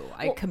season 2.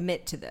 I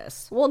commit to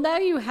this. Well, now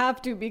you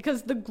have to,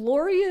 because the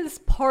glorious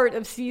part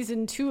of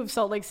season 2 of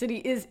Salt Lake City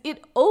is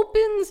it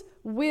opens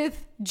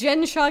with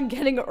Jen Shah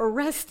getting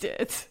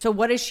arrested. So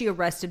what is she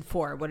arrested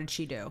for? What did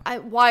she do?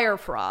 Wire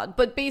fraud.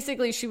 But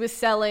basically she was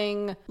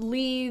selling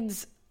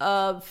leads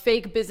of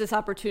fake business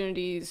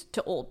opportunities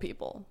to old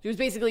people. She was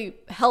basically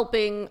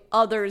helping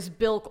others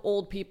bilk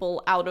old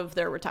people out of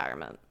their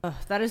retirement. Ugh,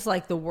 that is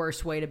like the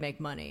worst way to make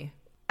money.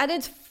 And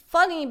it's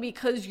funny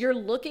because you're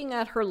looking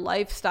at her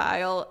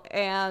lifestyle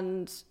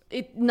and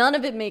none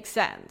of it makes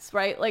sense,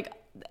 right? Like,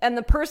 and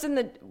the person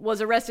that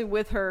was arrested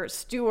with her,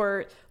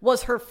 Stuart,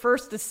 was her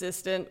first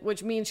assistant,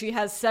 which means she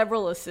has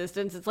several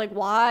assistants. It's like,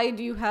 why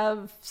do you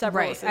have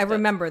several assistants? I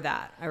remember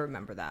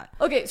that.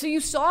 Okay, so you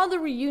saw the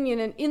reunion,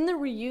 and in the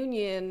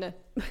reunion,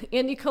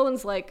 Andy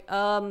Cohen's like,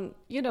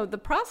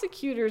 the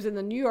prosecutors in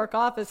the New York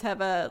office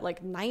have a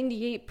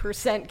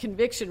 98%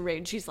 conviction rate.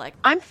 And she's like,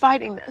 I'm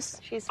fighting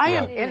this. I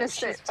am fighting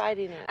innocent. She's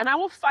fighting it. And I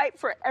will fight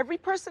for every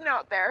person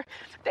out there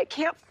that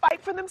can't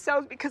fight for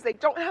themselves because they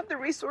don't have the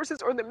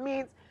resources or the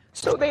means,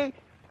 so they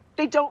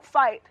don't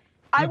fight.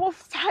 I will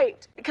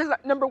fight because,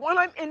 number one,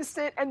 I'm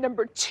innocent, and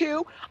number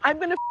two, I'm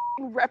going to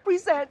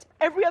represent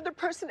every other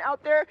person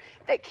out there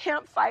that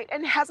can't fight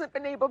and hasn't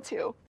been able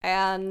to.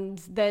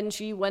 And then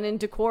she went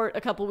into court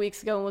a couple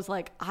weeks ago and was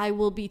like, I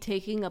will be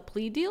taking a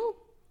plea deal.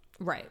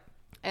 Right.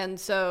 And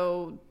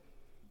so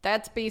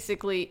that's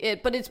basically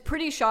it. But it's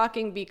pretty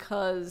shocking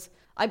because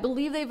I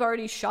believe they've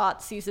already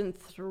shot season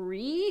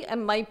 3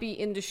 and might be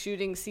into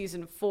shooting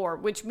season 4,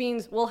 which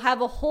means we'll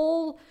have a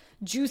whole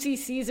juicy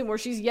season where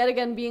she's yet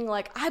again being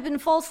like, I've been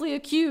falsely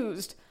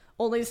accused.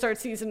 Only to start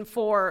season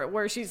 4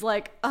 where she's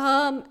like,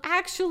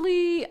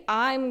 actually,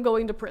 I'm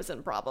going to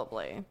prison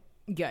probably.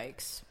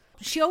 Yikes.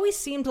 She always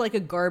seemed like a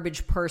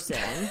garbage person.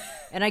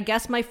 And I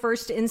guess my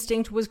first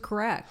instinct was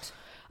correct.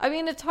 I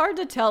mean, it's hard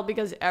to tell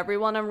because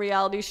everyone on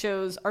reality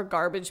shows are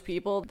garbage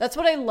people. That's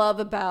what I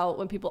love about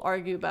when people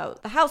argue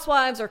about the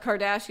Housewives or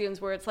Kardashians,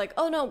 where it's like,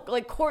 oh no,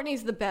 like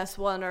Kourtney's the best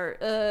one, or,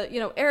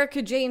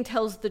 Erica Jane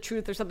tells the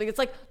truth or something. It's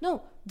like,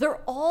 no, they're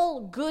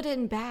all good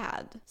and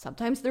bad.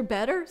 Sometimes they're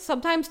better,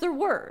 sometimes they're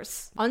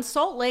worse. On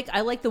Salt Lake,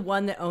 I like the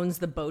one that owns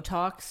the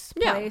Botox place.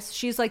 Yeah.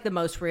 She's like the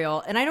most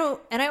real. And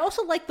I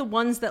also like the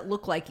ones that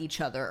look like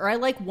each other, or I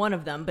like one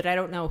of them, but I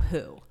don't know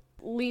who.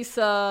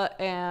 Lisa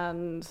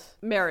and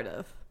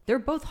Meredith. They're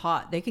both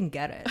hot. They can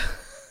get it.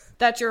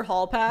 That's your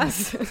hall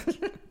pass?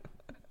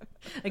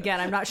 Again,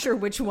 I'm not sure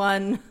which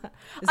one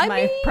is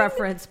my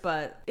preference,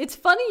 but... It's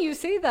funny you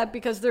say that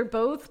because they're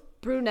both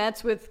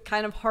brunettes with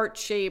kind of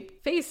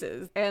heart-shaped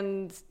faces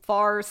and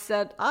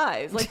far-set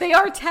eyes. Like, they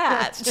are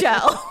tat,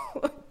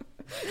 Jel.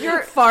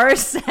 Your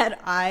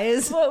far-set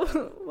eyes?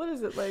 What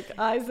is it, like?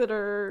 Eyes that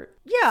are...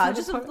 Yeah,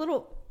 just a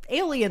little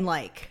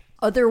alien-like.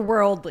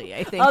 Otherworldly,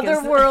 I think.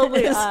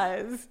 Otherworldly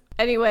eyes.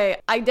 Anyway,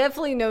 I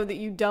definitely know that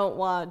you don't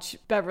watch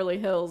Beverly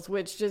Hills,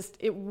 which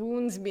it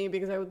wounds me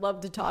because I would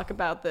love to talk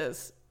about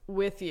this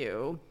with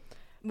you.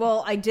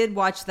 Well, I did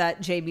watch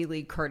that Jamie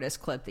Lee Curtis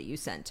clip that you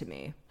sent to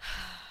me.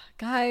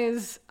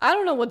 Guys, I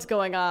don't know what's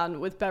going on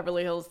with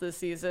Beverly Hills this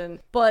season,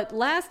 but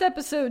last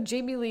episode,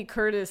 Jamie Lee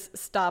Curtis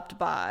stopped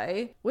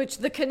by, which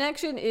the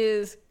connection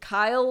is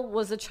Kyle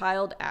was a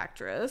child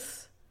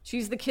actress.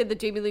 She's the kid that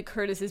Jamie Lee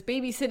Curtis is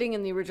babysitting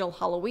in the original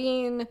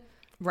Halloween.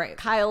 Right.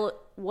 Kyle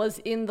was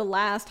in the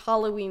last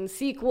Halloween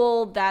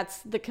sequel. That's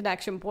the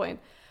connection point.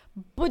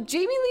 But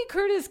Jamie Lee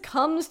Curtis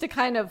comes to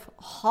kind of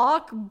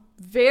hawk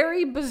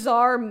very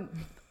bizarre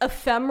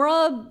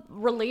ephemera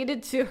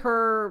related to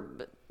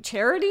her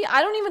charity.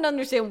 I don't even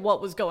understand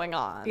what was going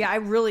on. Yeah, I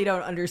really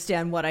don't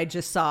understand what I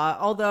just saw.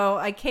 Although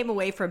I came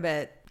away from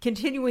it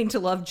continuing to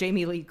love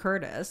Jamie Lee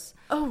Curtis.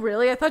 Oh,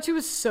 really? I thought she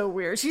was so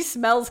weird. She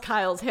smells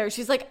Kyle's hair.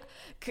 She's like...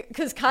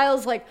 Because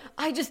Kyle's like,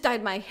 I just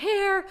dyed my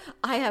hair.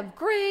 I have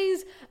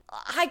grays.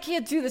 I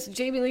can't do this.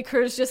 Jamie Lee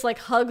Curtis just like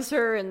hugs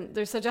her, and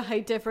there's such a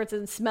height difference,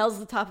 and smells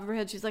the top of her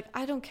head. She's like,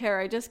 I don't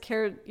care. I just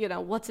care,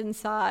 what's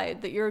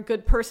inside, that you're a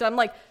good person. I'm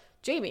like,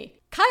 Jamie,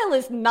 Kyle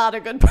is not a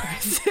good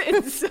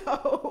person.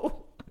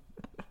 So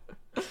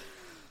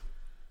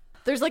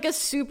there's like a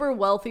super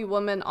wealthy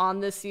woman on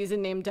this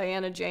season named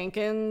Diana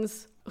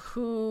Jenkins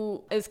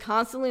who is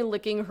constantly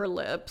licking her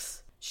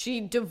lips.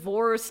 She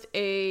divorced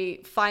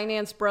a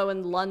finance bro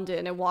in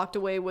London and walked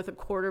away with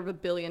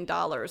 $250 million.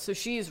 So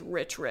she's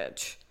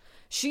rich.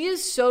 She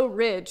is so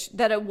rich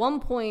that at one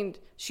point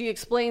she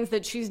explains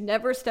that she's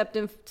never stepped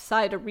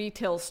inside a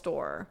retail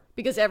store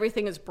because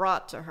everything is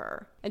brought to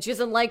her. And she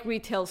doesn't like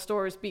retail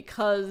stores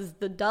because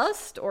the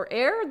dust or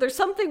air, there's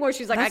something where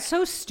she's like... That's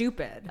so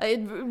stupid. It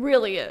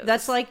really is.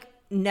 That's like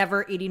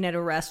never eating at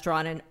a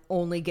restaurant and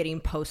only getting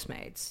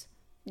Postmates.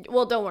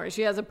 Well, don't worry.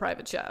 She has a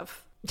private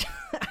chef.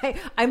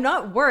 I'm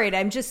not worried.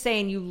 I'm just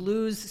saying you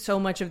lose so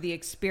much of the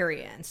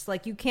experience.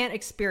 Like, you can't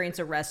experience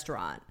a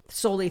restaurant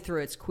solely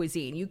through its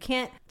cuisine. You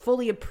can't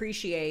fully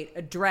appreciate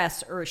a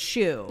dress or a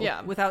shoe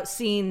without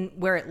seeing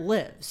where it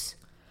lives.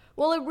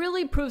 Well, it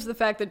really proves the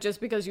fact that just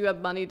because you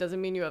have money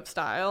doesn't mean you have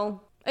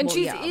style. And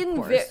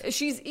Well,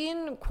 she's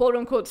in quote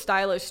unquote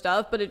stylish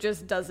stuff, but it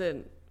just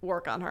doesn't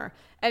work on her.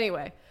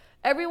 Anyway,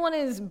 everyone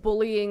is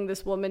bullying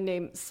this woman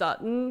named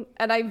Sutton,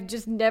 and I've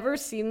just never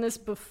seen this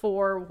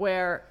before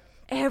where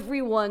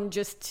everyone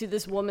just to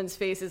this woman's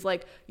face is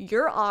like,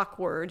 you're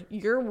awkward,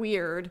 you're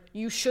weird,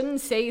 you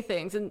shouldn't say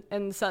things.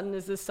 And Sutton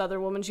is this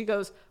Southern woman. She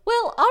goes,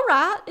 well, all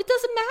right, it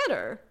doesn't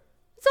matter.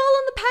 It's all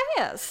in the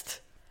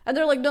past. And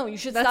they're like, no, you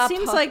should stop. That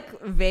seems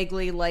like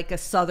vaguely like a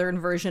Southern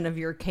version of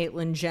your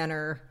Caitlyn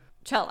Jenner.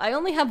 Chell, I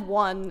only have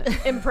one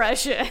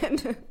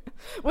impression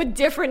with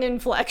different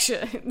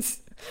inflections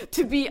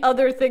to be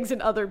other things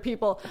in other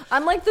people.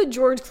 I'm like the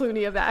George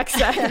Clooney of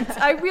accents.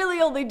 I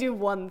really only do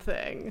one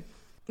thing.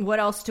 What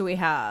else do we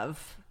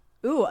have?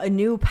 Ooh, a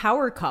new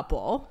power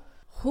couple.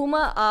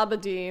 Huma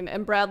Abedin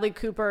and Bradley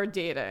Cooper are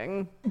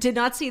dating. Did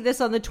not see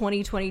this on the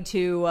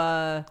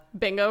 2022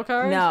 bingo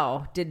card?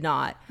 No, did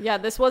not. Yeah,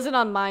 this wasn't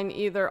on mine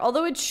either.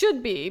 Although it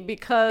should be,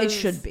 because it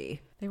should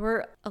be. They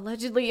were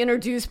allegedly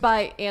introduced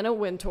by Anna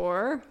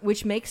Wintour.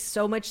 Which makes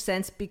so much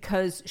sense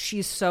because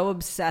she's so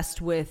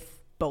obsessed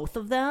with both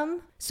of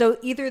them. So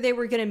either they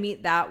were going to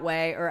meet that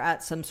way or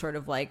at some sort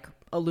of like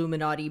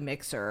Illuminati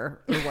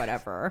mixer or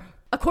whatever.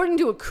 According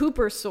to a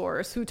Cooper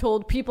source who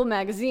told People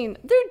magazine,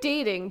 they're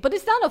dating, but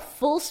it's not a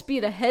full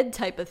speed ahead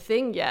type of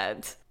thing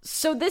yet.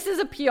 So this is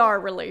a PR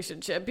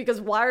relationship,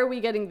 because why are we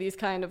getting these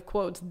kind of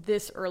quotes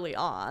this early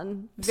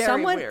on?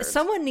 Very weird.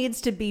 Someone needs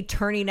to be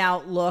turning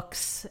out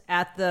looks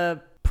at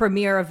the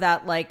premiere of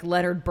that like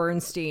Leonard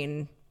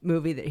Bernstein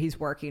movie that he's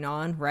working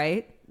on,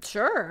 right?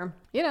 Sure.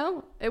 You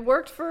know, it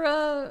worked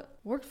for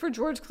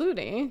George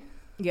Clooney.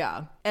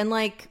 Yeah. And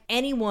like,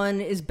 anyone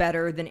is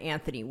better than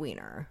Anthony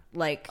Weiner.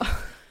 Like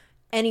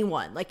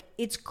anyone. Like,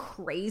 it's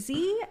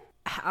crazy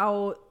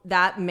how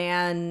that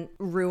man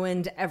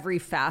ruined every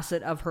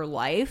facet of her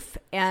life,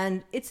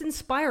 and it's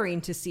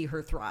inspiring to see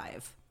her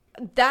thrive.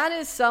 That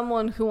is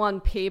someone who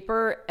on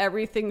paper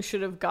everything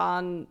should have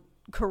gone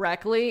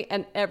correctly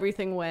and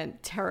everything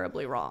went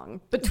terribly wrong.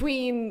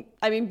 Between,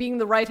 I mean, being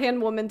the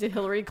right-hand woman to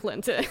Hillary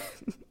Clinton.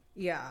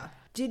 Yeah.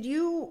 Did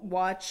you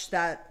watch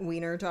that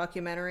Weiner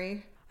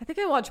documentary? I think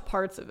I watched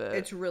parts of it.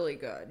 It's really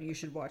good. You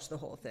should watch the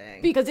whole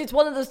thing. Because it's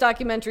one of those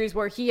documentaries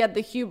where he had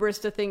the hubris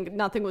to think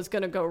nothing was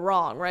going to go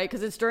wrong, right?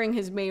 Because it's during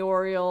his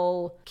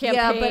mayoral campaign.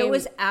 Yeah, but it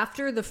was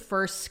after the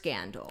first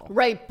scandal.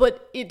 Right,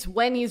 but it's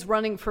when he's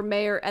running for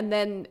mayor, and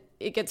then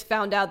it gets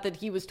found out that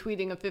he was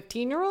tweeting a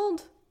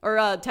 15-year-old? Or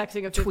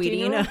texting a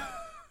 15-year-old?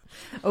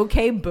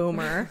 Okay,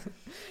 boomer.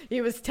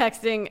 He was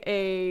texting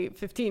a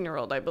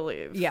 15-year-old, I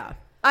believe. Yeah.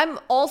 I'm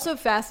also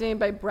fascinated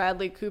by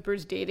Bradley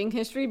Cooper's dating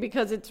history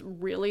because it's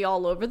really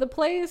all over the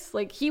place.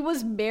 Like, he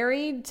was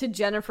married to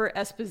Jennifer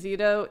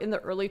Esposito in the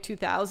early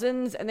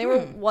 2000s, and they were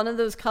one of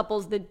those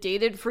couples that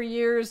dated for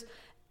years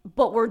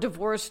but were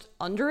divorced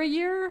under a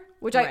year,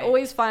 which I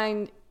always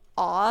find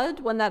odd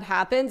when that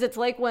happens. It's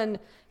like when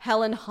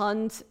Helen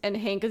Hunt and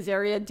Hank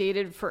Azaria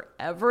dated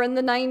forever in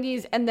the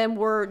 90s and then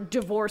were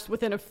divorced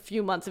within a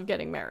few months of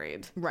getting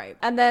married. Right.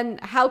 And then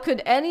how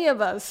could any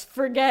of us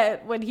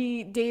forget when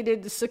he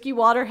dated Suki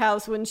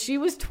Waterhouse when she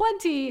was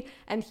 20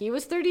 and he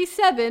was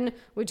 37,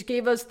 which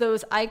gave us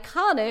those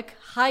iconic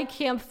high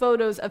camp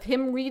photos of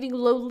him reading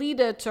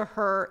Lolita to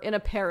her in a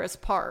Paris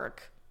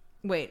park.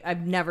 Wait,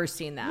 I've never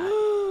seen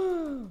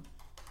that.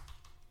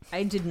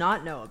 I did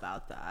not know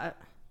about that.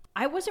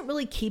 I wasn't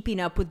really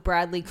keeping up with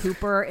Bradley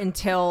Cooper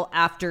until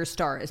after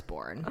Star is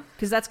Born,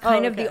 because that's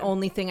kind of the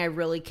only thing I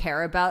really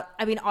care about.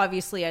 I mean,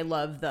 obviously, I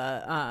love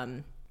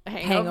the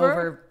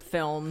Hangover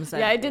films.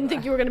 Yeah, I didn't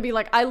think you were going to be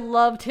like, I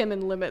loved him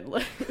in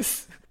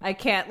Limitless. I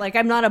can't, like,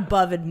 I'm not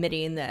above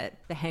admitting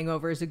that The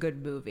Hangover is a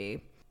good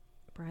movie.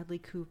 Bradley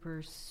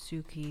Cooper,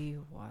 Suki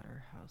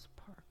Waterhouse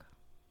Park.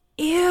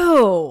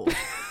 Ew!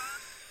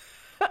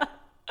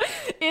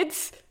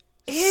 It's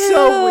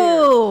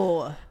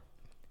so weird.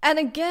 And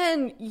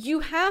again, you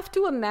have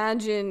to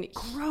imagine...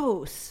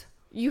 Gross.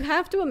 You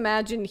have to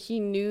imagine he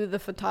knew the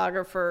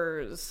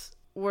photographers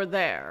were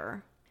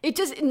there. It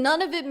just...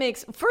 None of it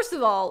makes... First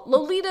of all,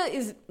 Lolita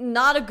is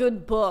not a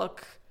good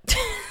book.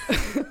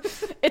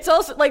 It's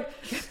also, like...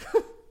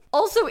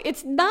 Also,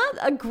 it's not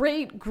a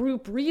great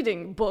group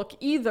reading book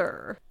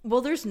either.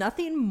 Well, there's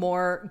nothing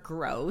more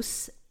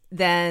gross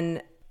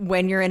than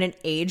when you're in an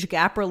age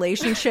gap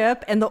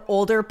relationship and the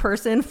older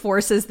person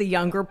forces the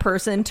younger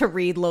person to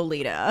read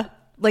Lolita.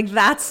 Like,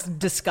 that's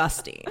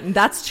disgusting.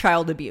 That's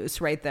child abuse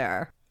right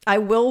there. I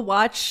will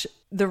watch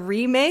the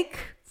remake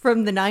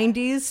from the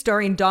 90s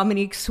starring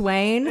Dominique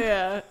Swain.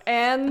 Yeah,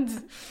 and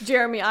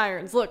Jeremy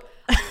Irons. Look,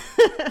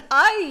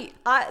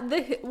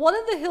 one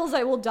of the hills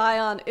I will die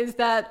on is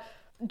that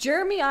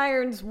Jeremy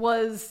Irons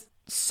was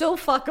so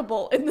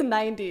fuckable in the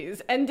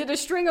 90s and did a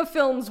string of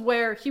films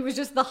where he was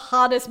just the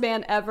hottest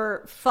man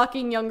ever,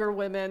 fucking younger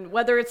women,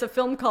 whether it's a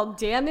film called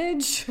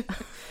Damage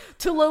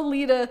to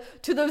Lolita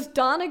to those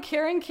Donna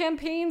Karan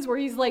campaigns where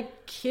he's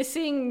like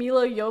kissing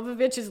Mila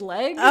Jovovich's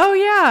legs. Oh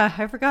yeah,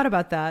 I forgot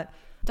about that.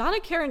 Donna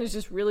Karan has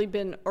just really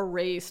been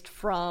erased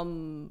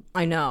from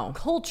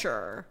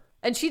culture.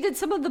 And she did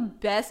some of the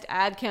best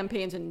ad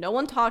campaigns, and no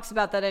one talks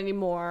about that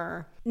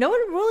anymore. No one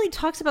really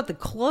talks about the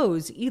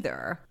clothes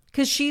either.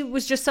 Because she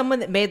was just someone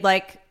that made,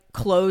 like,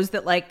 clothes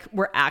that, like,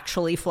 were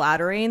actually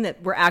flattering,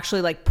 that were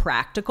actually, like,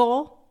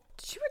 practical.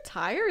 Did she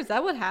retire? Is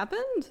that what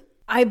happened?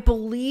 I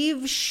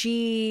believe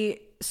she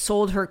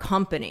sold her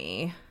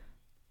company.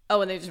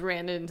 Oh, and they just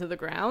ran it into the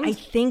ground? I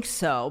think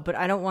so, but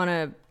I don't want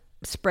to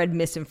spread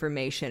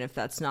misinformation if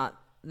that's not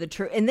the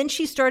truth. And then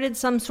she started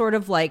some sort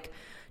of, like,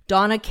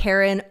 Donna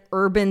Karan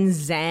urban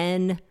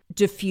zen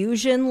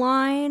diffusion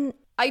line.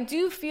 I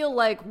do feel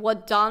like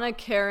what Donna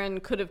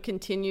Karan could have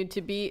continued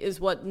to be is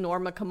what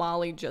Norma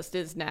Kamali just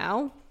is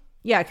now.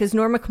 Yeah, because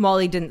Norma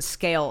Kamali didn't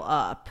scale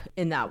up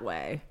in that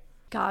way.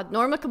 God,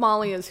 Norma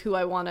Kamali is who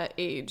I want to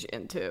age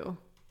into.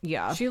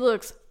 Yeah. She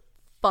looks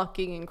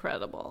fucking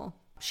incredible.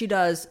 She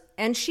does.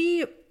 And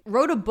she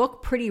wrote a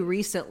book pretty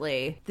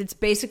recently that's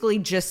basically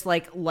just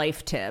like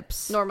life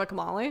tips. Norma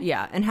Kamali?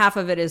 Yeah, and half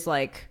of it is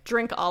like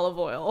drink olive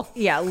oil.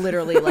 Yeah,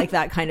 literally like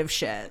that kind of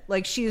shit.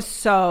 Like she's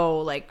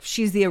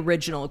the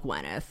original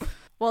Gwyneth.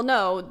 Well,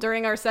 no,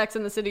 during our Sex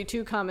and the City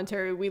 2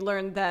 commentary, we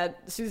learned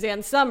that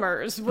Suzanne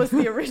Summers was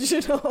the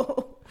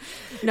original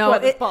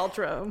Gwyneth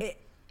Paltrow.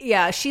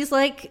 Yeah, she's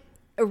like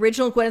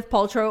original Gwyneth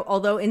Paltrow,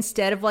 although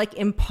instead of like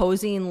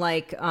imposing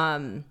like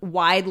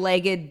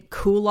wide-legged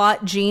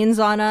culotte jeans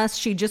on us,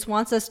 she just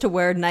wants us to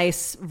wear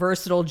nice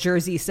versatile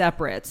jersey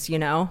separates, you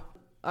know?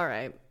 All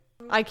right.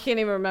 I can't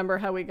even remember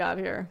how we got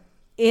here.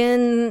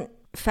 In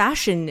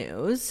fashion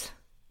news,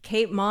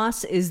 Kate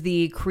Moss is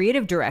the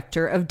creative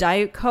director of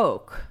Diet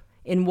Coke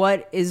in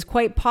what is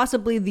quite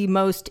possibly the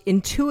most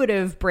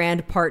intuitive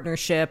brand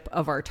partnership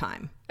of our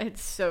time.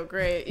 It's so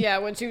great. Yeah,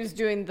 when she was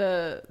doing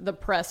the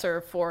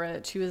presser for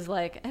it, she was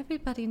like,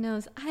 everybody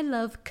knows I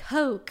love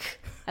Coke.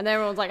 And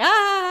everyone's like,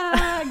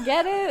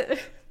 get it?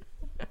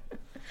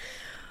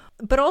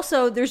 But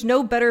also, there's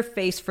no better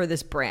face for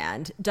this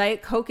brand.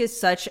 Diet Coke is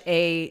such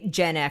a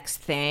Gen X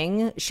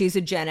thing. She's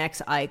a Gen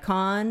X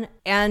icon.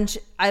 And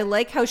I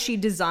like how she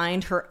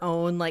designed her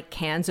own like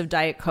cans of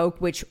Diet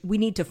Coke, which we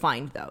need to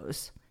find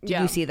those.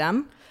 Did you see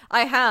them?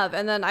 I have,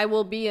 and then I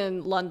will be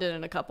in London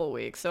in a couple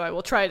weeks, so I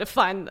will try to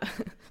find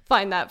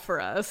that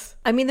for us.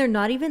 I mean, they're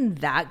not even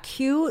that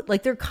cute.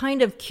 Like, they're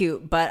kind of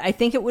cute, but I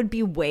think it would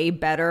be way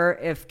better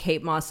if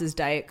Kate Moss's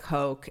Diet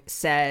Coke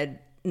said,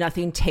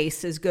 "Nothing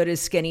tastes as good as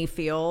skinny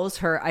feels,"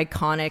 her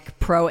iconic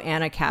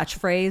pro-Anna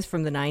catchphrase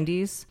from the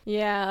 90s.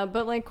 Yeah,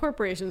 but like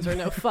corporations are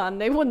no fun.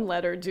 They wouldn't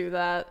let her do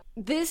that.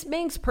 This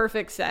makes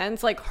perfect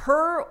sense. Like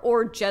her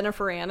or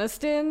Jennifer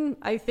Aniston,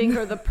 I think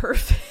are the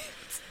perfect...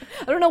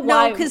 I don't know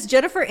why. No, because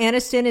Jennifer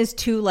Aniston is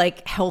too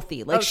like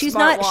healthy. Like she's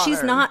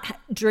not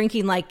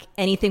drinking like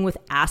anything with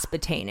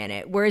aspartame in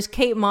it. Whereas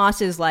Kate Moss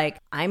is like,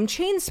 I'm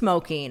chain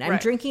smoking. I'm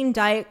drinking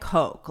Diet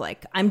Coke.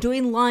 Like I'm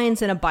doing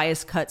lines in a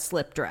bias cut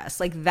slip dress.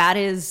 Like that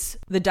is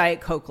the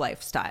Diet Coke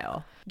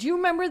lifestyle. Do you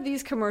remember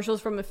these commercials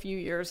from a few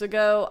years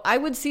ago? I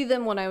would see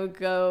them when I would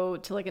go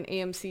to like an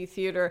AMC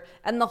theater.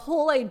 And the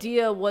whole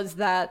idea was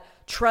that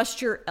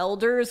trust your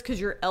elders because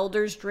your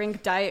elders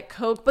drink Diet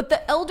Coke. But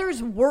the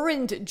elders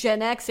weren't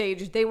Gen X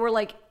age. They were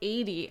like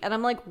 80. And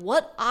I'm like,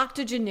 what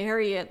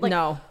octogenarian? Like,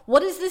 no.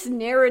 What is this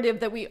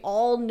narrative that we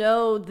all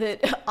know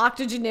that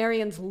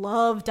octogenarians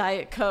love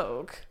Diet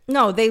Coke?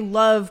 No, they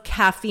love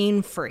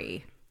caffeine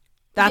free.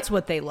 That's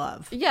what they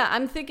love. Yeah,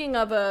 I'm thinking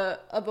of a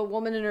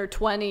woman in her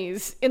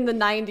 20s in the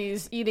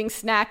 90s eating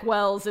snack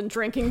wells and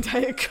drinking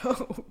Diet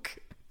Coke.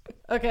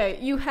 Okay,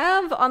 you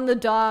have on the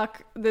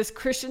dock this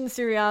Christian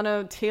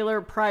Siriano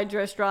Taylor Pride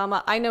dress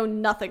drama. I know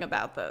nothing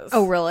about this.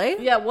 Oh, really?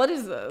 Yeah, what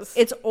is this?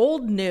 It's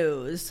old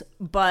news,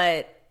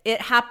 but it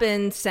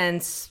happened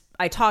since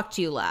I talked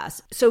to you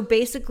last. So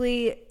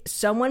basically,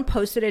 someone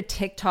posted a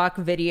TikTok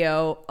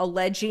video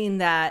alleging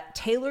that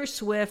Taylor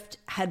Swift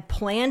had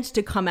planned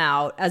to come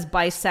out as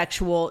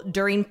bisexual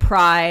during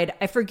Pride.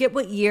 I forget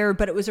what year,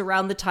 but it was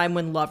around the time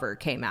when Lover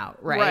came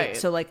out, right?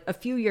 So like a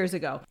few years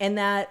ago. And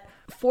that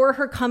for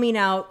her coming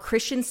out,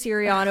 Christian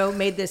Siriano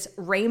made this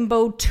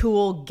rainbow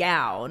tulle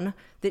gown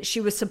that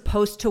she was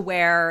supposed to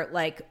wear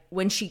like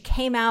when she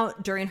came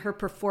out during her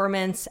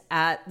performance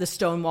at the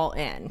Stonewall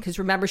Inn. Because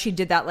remember, she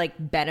did that like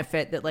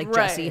benefit that like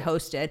Jesse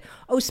hosted.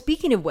 Oh,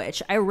 speaking of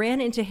which, I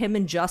ran into him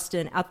and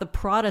Justin at the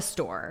Prada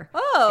store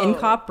in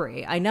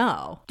Capri. I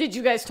know. Did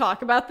you guys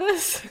talk about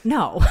this?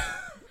 No.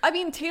 I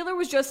mean, Taylor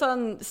was just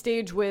on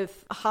stage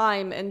with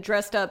Haim and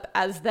dressed up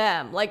as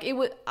them. Like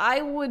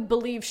I would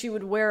believe she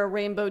would wear a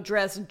rainbow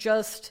dress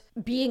just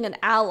being an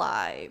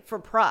ally for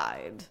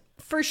Pride.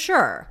 For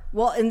sure.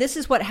 Well, and this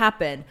is what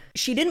happened.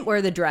 She didn't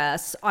wear the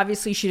dress.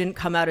 Obviously, she didn't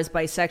come out as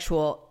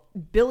bisexual.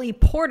 Billy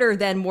Porter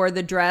then wore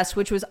the dress,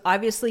 which was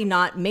obviously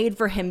not made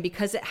for him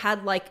because it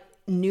had like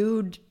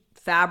nude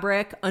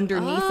fabric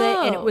underneath it,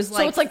 and it was so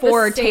like, it's like the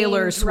for same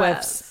Taylor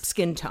dress. Swift's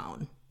skin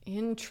tone.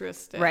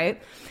 Interesting.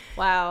 Right?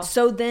 Wow.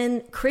 So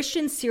then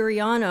Christian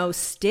Siriano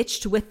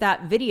stitched with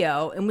that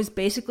video and was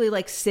basically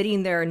like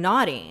sitting there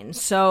nodding.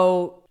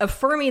 So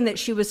affirming that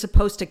she was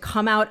supposed to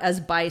come out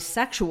as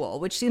bisexual,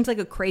 which seems like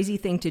a crazy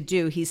thing to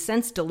do. He's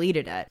since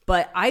deleted it.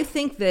 But I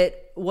think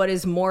that what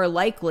is more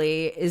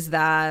likely is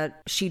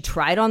that she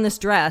tried on this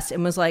dress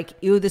and was like,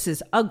 ew, this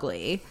is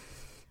ugly.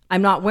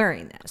 I'm not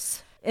wearing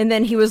this. And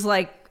then he was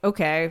like,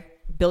 okay,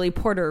 Billy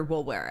Porter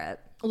will wear it.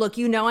 Look,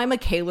 you know I'm a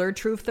Kaylor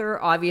truther.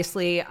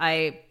 Obviously,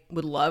 I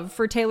would love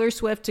for Taylor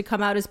Swift to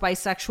come out as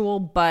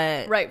bisexual,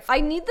 but... Right.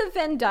 I need the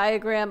Venn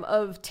diagram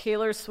of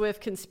Taylor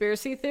Swift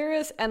conspiracy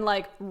theorists and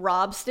like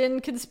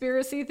Robston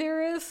conspiracy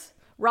theorists.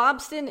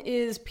 Robston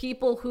is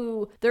people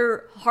who,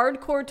 they're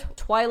hardcore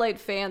Twilight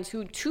fans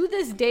who to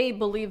this day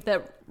believe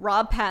that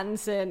Rob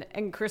Pattinson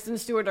and Kristen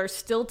Stewart are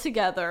still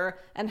together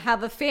and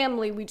have a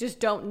family. We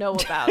just don't know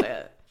about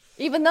it.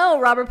 Even though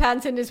Robert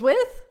Pattinson is with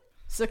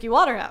Suki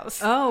Waterhouse.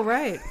 Oh,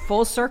 right.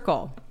 Full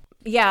circle.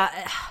 Yeah.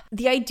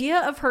 The idea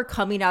of her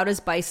coming out as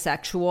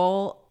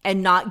bisexual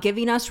and not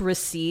giving us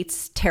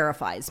receipts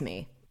terrifies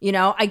me. You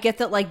know, I get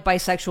that like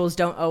bisexuals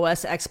don't owe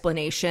us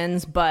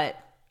explanations, but...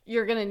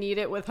 You're going to need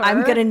it with her?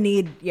 I'm going to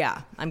need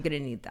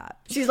that.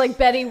 She's like,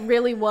 Betty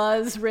really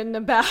was written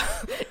about.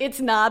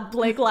 It's not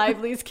Blake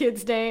Lively's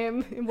kid's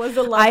name. It was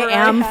a lover I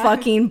am had.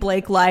 fucking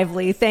Blake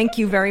Lively. Thank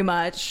you very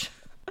much.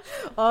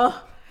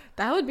 Oh,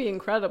 that would be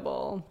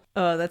incredible.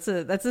 Oh, that's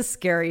a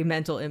scary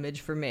mental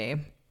image for me.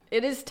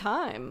 It is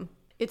time.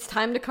 It's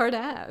time to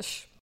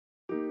Kardash.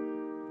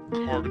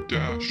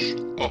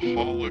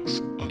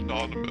 Kardashaholics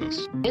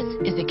Anonymous. This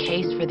is a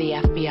case for the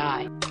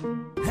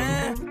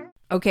FBI.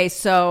 Okay,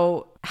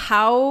 so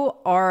how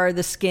are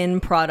the skin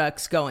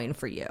products going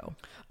for you?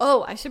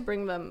 Oh, I should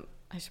bring them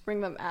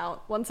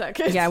out. 1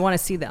 second. Yeah, I want to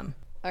see them.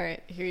 All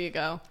right, here you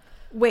go.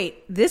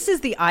 Wait, this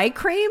is the eye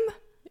cream?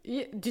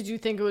 Did you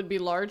think it would be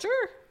larger?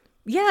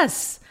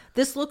 Yes.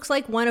 This looks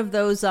like one of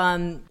those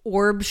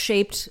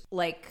orb-shaped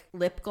like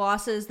lip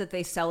glosses that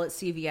they sell at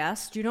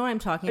CVS. Do you know what I'm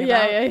talking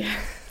about? Yeah.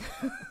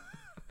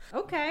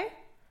 Okay.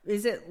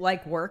 Is it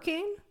like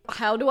working?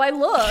 How do I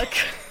look?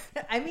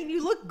 I mean,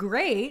 you look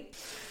great.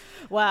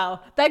 Wow.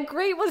 That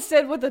great was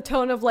said with a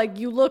tone of like,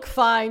 you look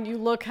fine. You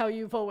look how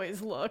you've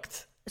always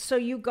looked. So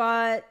you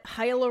got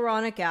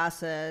hyaluronic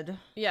acid,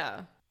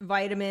 Yeah.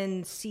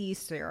 vitamin C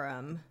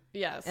serum,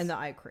 Yes. and the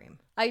eye cream.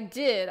 I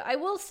did. I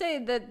will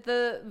say that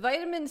the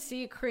vitamin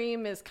C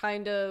cream is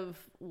kind of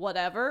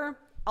whatever.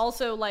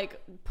 Also,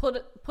 like,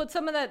 put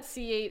some of that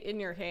C8 in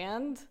your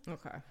hand.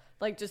 Okay.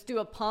 Like, just do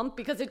a pump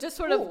because it just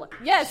sort of...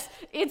 Yes,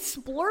 it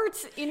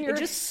splurts in your... It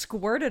just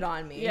squirted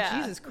on me. Yeah.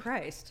 Jesus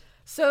Christ.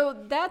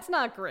 So that's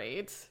not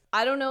great.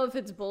 I don't know if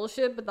it's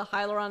bullshit, but the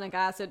hyaluronic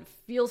acid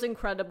feels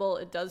incredible.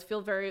 It does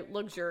feel very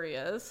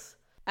luxurious.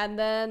 And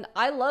then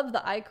I love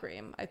the eye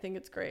cream. I think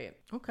it's great.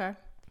 Okay.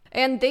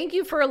 And thank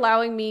you for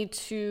allowing me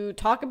to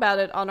talk about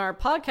it on our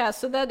podcast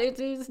so that it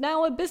is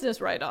now a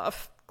business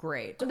write-off.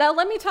 Great. Now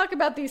let me talk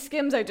about these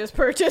Skims I just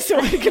purchased so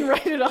I can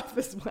write it off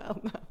as well.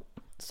 No.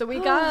 So we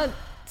got the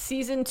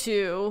season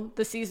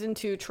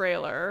 2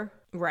 trailer.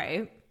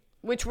 Right.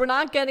 Which we're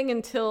not getting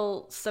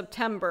until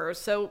September.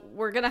 So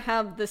we're going to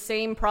have the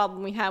same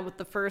problem we had with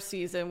the first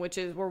season, which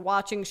is we're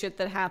watching shit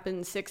that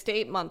happened 6 to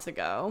 8 months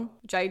ago,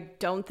 which I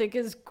don't think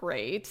is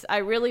great. I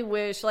really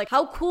wish, like,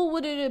 how cool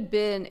would it have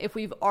been if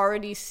we've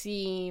already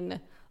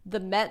seen the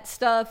Met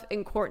stuff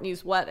and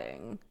Kourtney's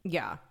wedding?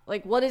 Yeah.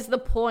 Like, what is the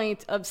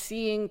point of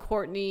seeing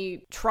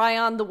Kourtney try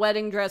on the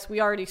wedding dress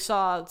we already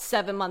saw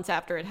 7 months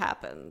after it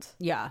happened?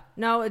 Yeah.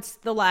 No, it's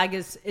the lag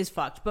is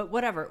fucked, but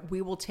whatever.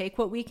 We will take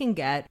what we can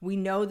get. We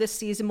know this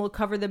season will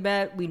cover the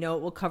Met. We know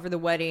it will cover the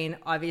wedding.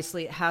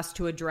 Obviously, it has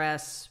to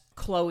address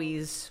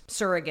Chloe's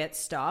surrogate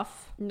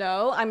stuff.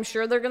 No, I'm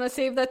sure they're going to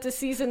save that to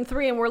season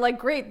 3. And we're like,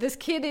 great, this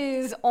kid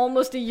is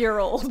almost a year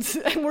old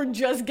and we're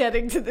just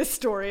getting to this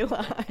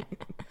storyline.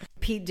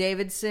 Pete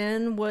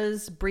Davidson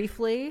was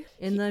briefly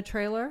in the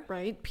trailer.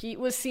 Right. Pete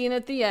was seen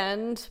at the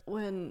end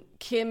when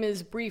Kim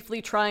is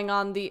briefly trying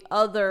on the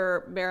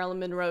other Marilyn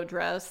Monroe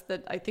dress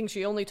that I think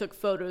she only took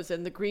photos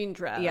in, the green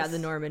dress. Yeah, the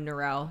Norman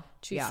Norell.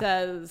 She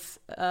says,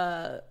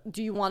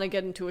 do you want to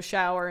get into a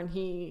shower? And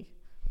he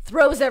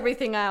throws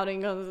everything out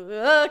and goes,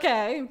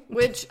 okay,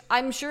 which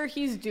I'm sure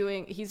he's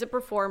doing. He's a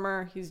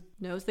performer. He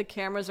knows the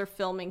cameras are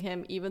filming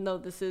him, even though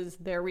this is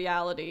their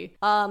reality.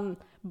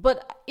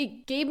 But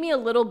it gave me a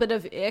little bit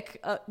of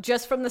ick,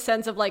 just from the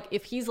sense of, like,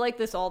 if he's like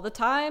this all the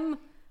time,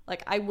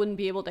 like, I wouldn't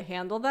be able to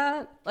handle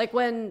that. Like,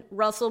 when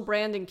Russell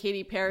Brand and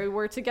Katy Perry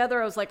were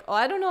together, I was like, oh,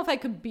 I don't know if I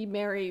could be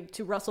married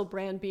to Russell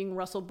Brand being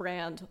Russell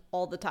Brand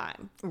all the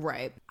time.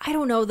 Right. I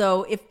don't know,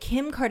 though. If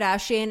Kim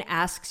Kardashian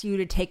asks you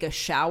to take a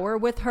shower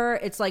with her,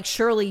 it's like,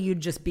 surely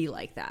you'd just be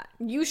like that.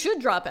 You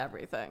should drop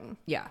everything.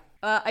 Yeah.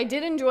 I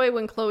did enjoy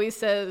when Chloe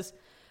says,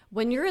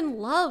 when you're in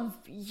love,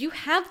 you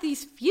have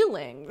these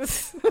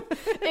feelings.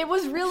 It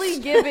was really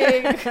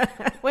giving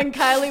when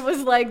Kylie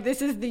was like,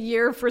 this is the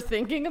year for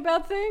thinking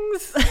about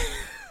things.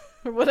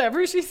 Or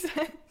whatever she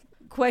said.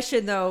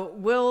 Question though,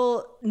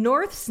 will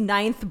North's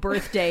 9th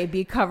birthday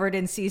be covered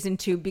in season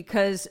 2?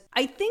 Because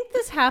I think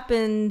this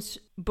happened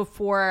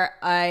before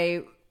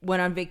I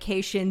went on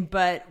vacation,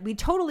 but we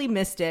totally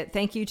missed it.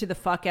 Thank you to the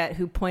fuckette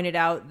who pointed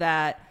out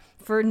that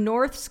for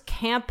North's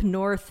Camp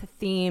North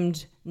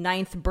themed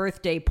 9th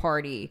birthday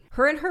party,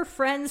 her and her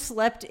friends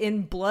slept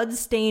in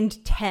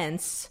blood-stained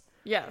tents.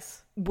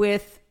 Yes.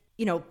 With,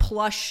 you know,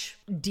 plush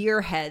deer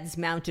heads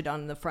mounted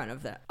on the front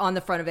of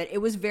it. It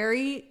was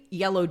very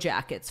Yellow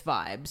Jackets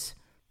vibes.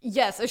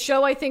 Yes, a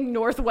show I think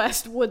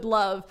Northwest would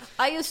love.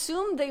 I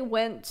assume they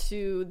went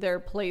to their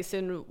place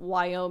in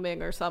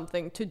Wyoming or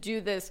something to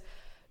do this.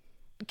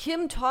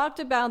 Kim talked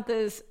about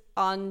this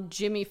on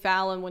Jimmy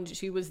Fallon when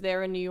she was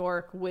there in New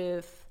York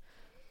with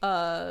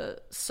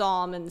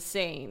Psalm and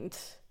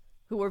Saint,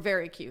 who were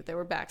very cute. They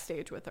were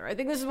backstage with her. I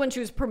think this is when she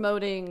was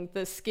promoting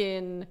the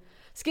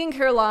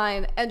skincare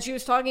line, and she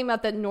was talking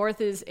about that North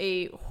is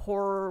a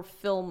horror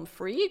film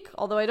freak,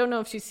 although I don't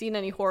know if she's seen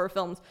any horror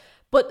films.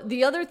 But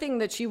the other thing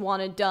that she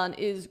wanted done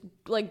is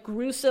like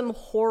gruesome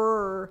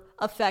horror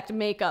effect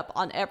makeup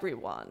on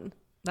everyone.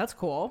 That's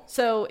cool.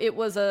 So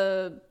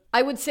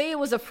I would say it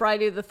was a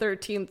Friday the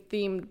 13th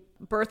themed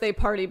birthday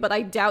party, but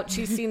I doubt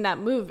she's seen that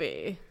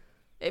movie.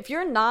 If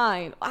you're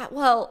 9,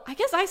 well, I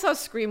guess I saw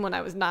Scream when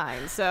I was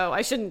 9, so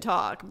I shouldn't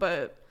talk,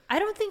 but I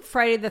don't think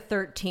Friday the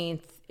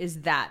 13th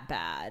is that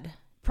bad.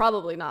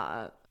 Probably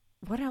not.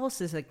 What else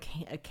is a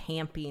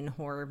camping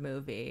horror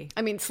movie?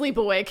 I mean,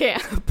 Sleepaway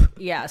Camp.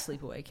 Yeah,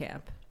 Sleepaway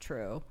Camp.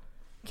 True.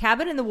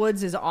 Cabin in the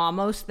Woods is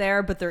almost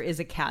there, but there is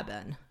a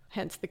cabin.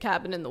 Hence the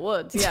cabin in the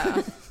woods,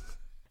 yeah.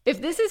 If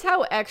this is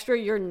how extra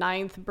your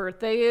 9th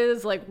birthday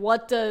is, like,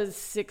 what does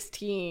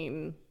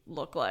 16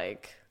 look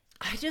like?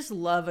 I just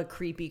love a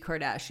creepy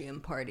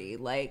Kardashian party.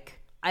 Like,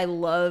 I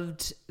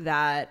loved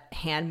that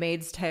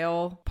Handmaid's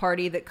Tale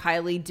party that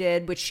Kylie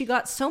did, which she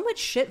got so much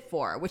shit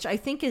for, which I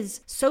think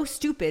is so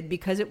stupid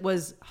because it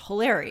was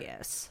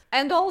hilarious.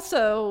 And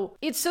also,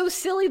 it's so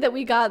silly that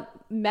we got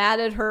mad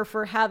at her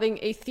for having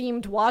a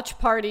themed watch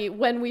party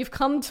when we've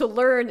come to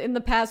learn in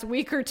the past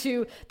week or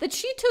two that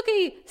she took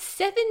a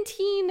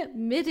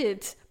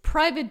 17-minute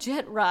private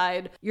jet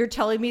ride. You're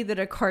telling me that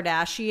a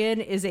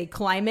Kardashian is a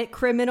climate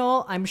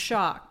criminal? I'm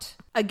shocked.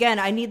 Again,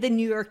 I need the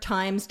New York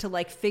Times to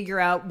like figure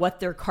out what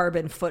their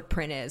carbon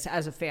footprint is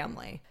as a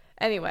family.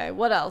 Anyway,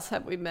 what else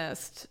have we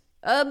missed?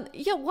 Why do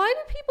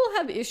people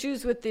have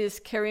issues with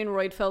this Karen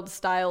Roitfeld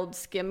styled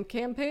skim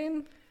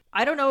campaign?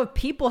 I don't know if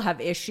people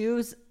have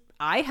issues.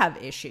 I have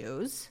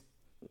issues.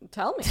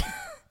 Tell me.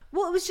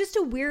 Well, it was just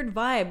a weird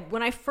vibe.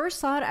 When I first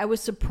saw it, I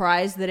was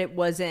surprised that it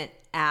wasn't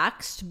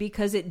axed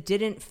because it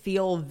didn't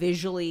feel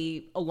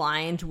visually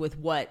aligned with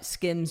what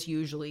Skims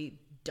usually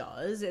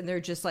does, and they're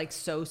just like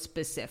so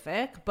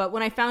specific. But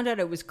when I found out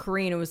it was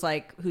Karine, it was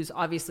like, who's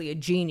obviously a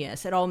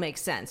genius, it all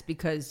makes sense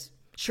because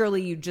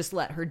surely you just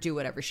let her do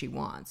whatever she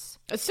wants.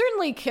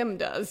 Certainly Kim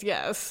does,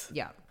 yes.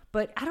 Yeah,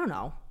 but I don't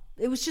know.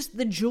 It was just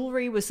the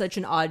jewelry was such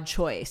an odd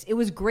choice. It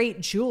was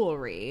great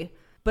jewelry,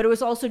 but it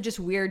was also just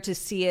weird to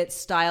see it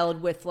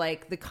styled with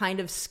like the kind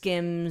of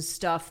Skims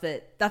stuff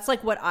that's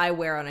like what I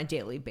wear on a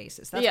daily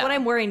basis. That's what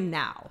I'm wearing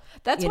now.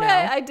 That's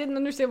why I didn't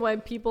understand why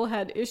people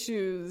had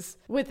issues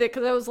with it,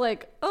 because I was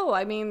like, oh,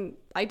 I mean,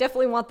 I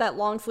definitely want that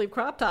long sleeve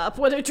crop top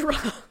when it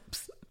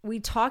drops. We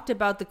talked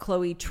about the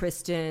Khloe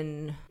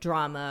Tristan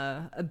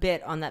drama a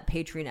bit on that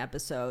Patreon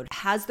episode.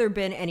 Has there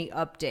been any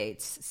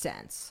updates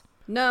since?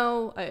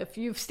 No, if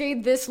you've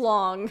stayed this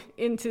long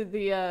into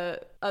the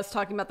us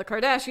talking about the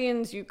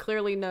Kardashians, you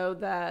clearly know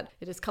that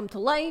it has come to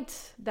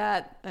light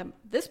that at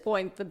this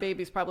point, the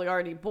baby's probably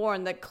already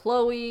born, that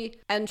Khloe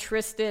and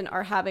Tristan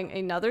are having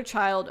another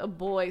child, a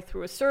boy,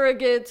 through a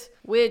surrogate,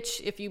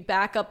 which, if you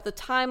back up the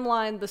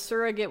timeline, the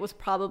surrogate was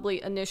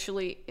probably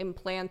initially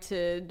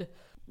implanted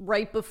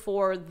right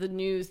before the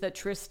news that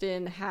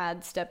Tristan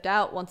had stepped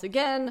out once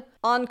again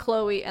on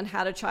Khloe and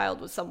had a child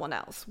with someone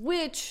else,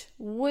 which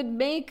would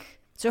make...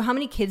 So how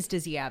many kids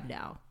does he have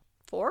now?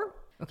 4.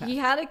 Okay. He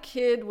had a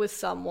kid with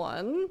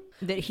someone.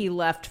 That he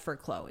left for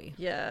Khloe.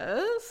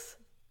 Yes.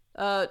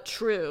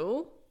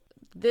 True.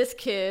 This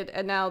kid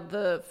and now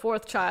the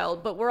 4th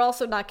child, but we're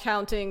also not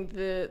counting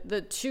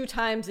the 2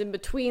 times in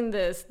between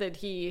this that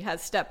he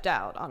has stepped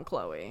out on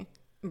Khloe.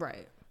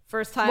 Right.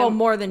 First time. Well,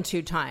 more than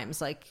 2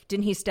 times. Like,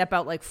 didn't he step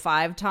out like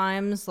 5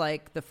 times,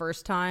 like the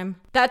first time?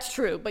 That's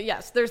true. But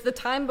yes, there's the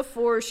time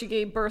before she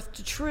gave birth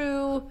to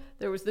True.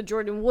 There was the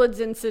Jordan Woods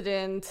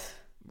incident.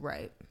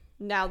 Right.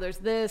 Now there's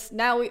this.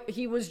 Now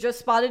he was just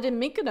spotted in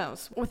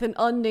Mykonos with an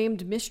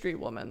unnamed mystery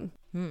woman.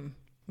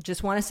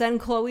 Just want to send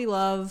Khloe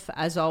love.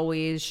 As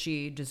always,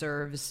 she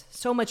deserves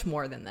so much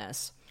more than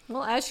this.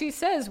 Well, as she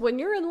says, when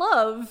you're in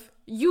love,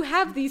 you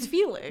have these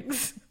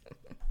feelings.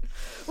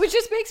 Which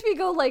just makes me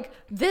go like,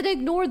 then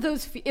ignore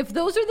those. If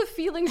those are the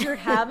feelings you're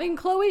having,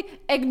 Khloe,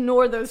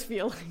 ignore those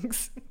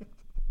feelings.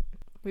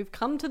 We've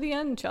come to the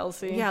end,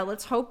 Chelsea. Yeah,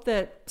 let's hope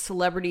that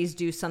celebrities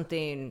do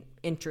something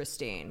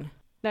interesting.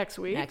 Next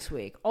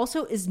week.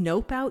 Also, is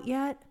Nope out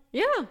yet?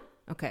 Yeah.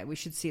 Okay, we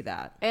should see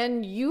that.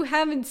 And you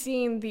haven't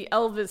seen the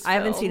Elvis film. I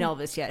haven't seen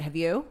Elvis yet. Have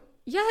you?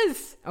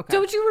 Yes. Okay.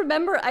 Don't you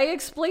remember? I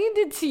explained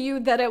it to you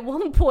that at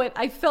one point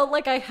I felt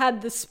like I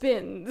had the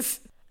spins.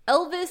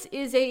 Elvis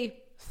is a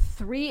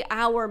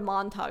 3-hour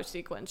montage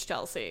sequence,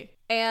 Chelsea.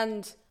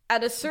 And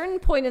at a certain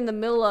point in the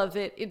middle of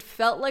it, it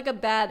felt like a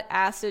bad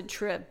acid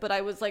trip, but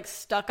I was like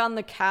stuck on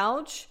the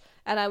couch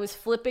and I was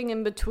flipping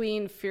in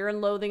between Fear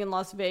and Loathing in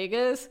Las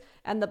Vegas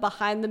and the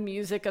behind the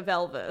music of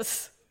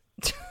Elvis.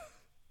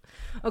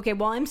 Okay,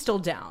 well, I'm still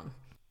down.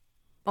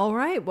 All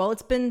right, well,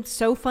 it's been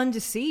so fun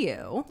to see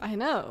you. I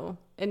know.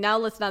 And now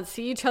let's not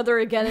see each other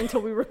again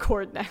until we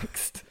record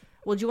next.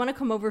 Well, do you want to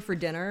come over for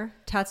dinner?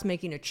 Tat's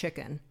making a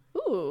chicken.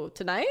 Ooh,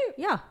 tonight?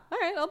 Yeah. All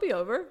right, I'll be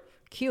over.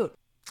 Cute.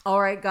 All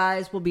right,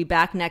 guys, we'll be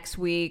back next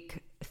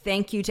week.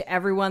 Thank you to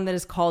everyone that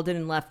has called in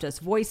and left us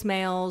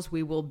voicemails.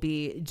 We will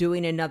be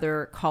doing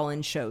another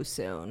call-in show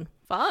soon.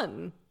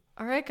 Fun.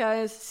 All right,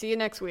 guys. See you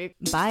next week.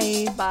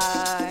 Bye.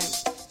 Bye.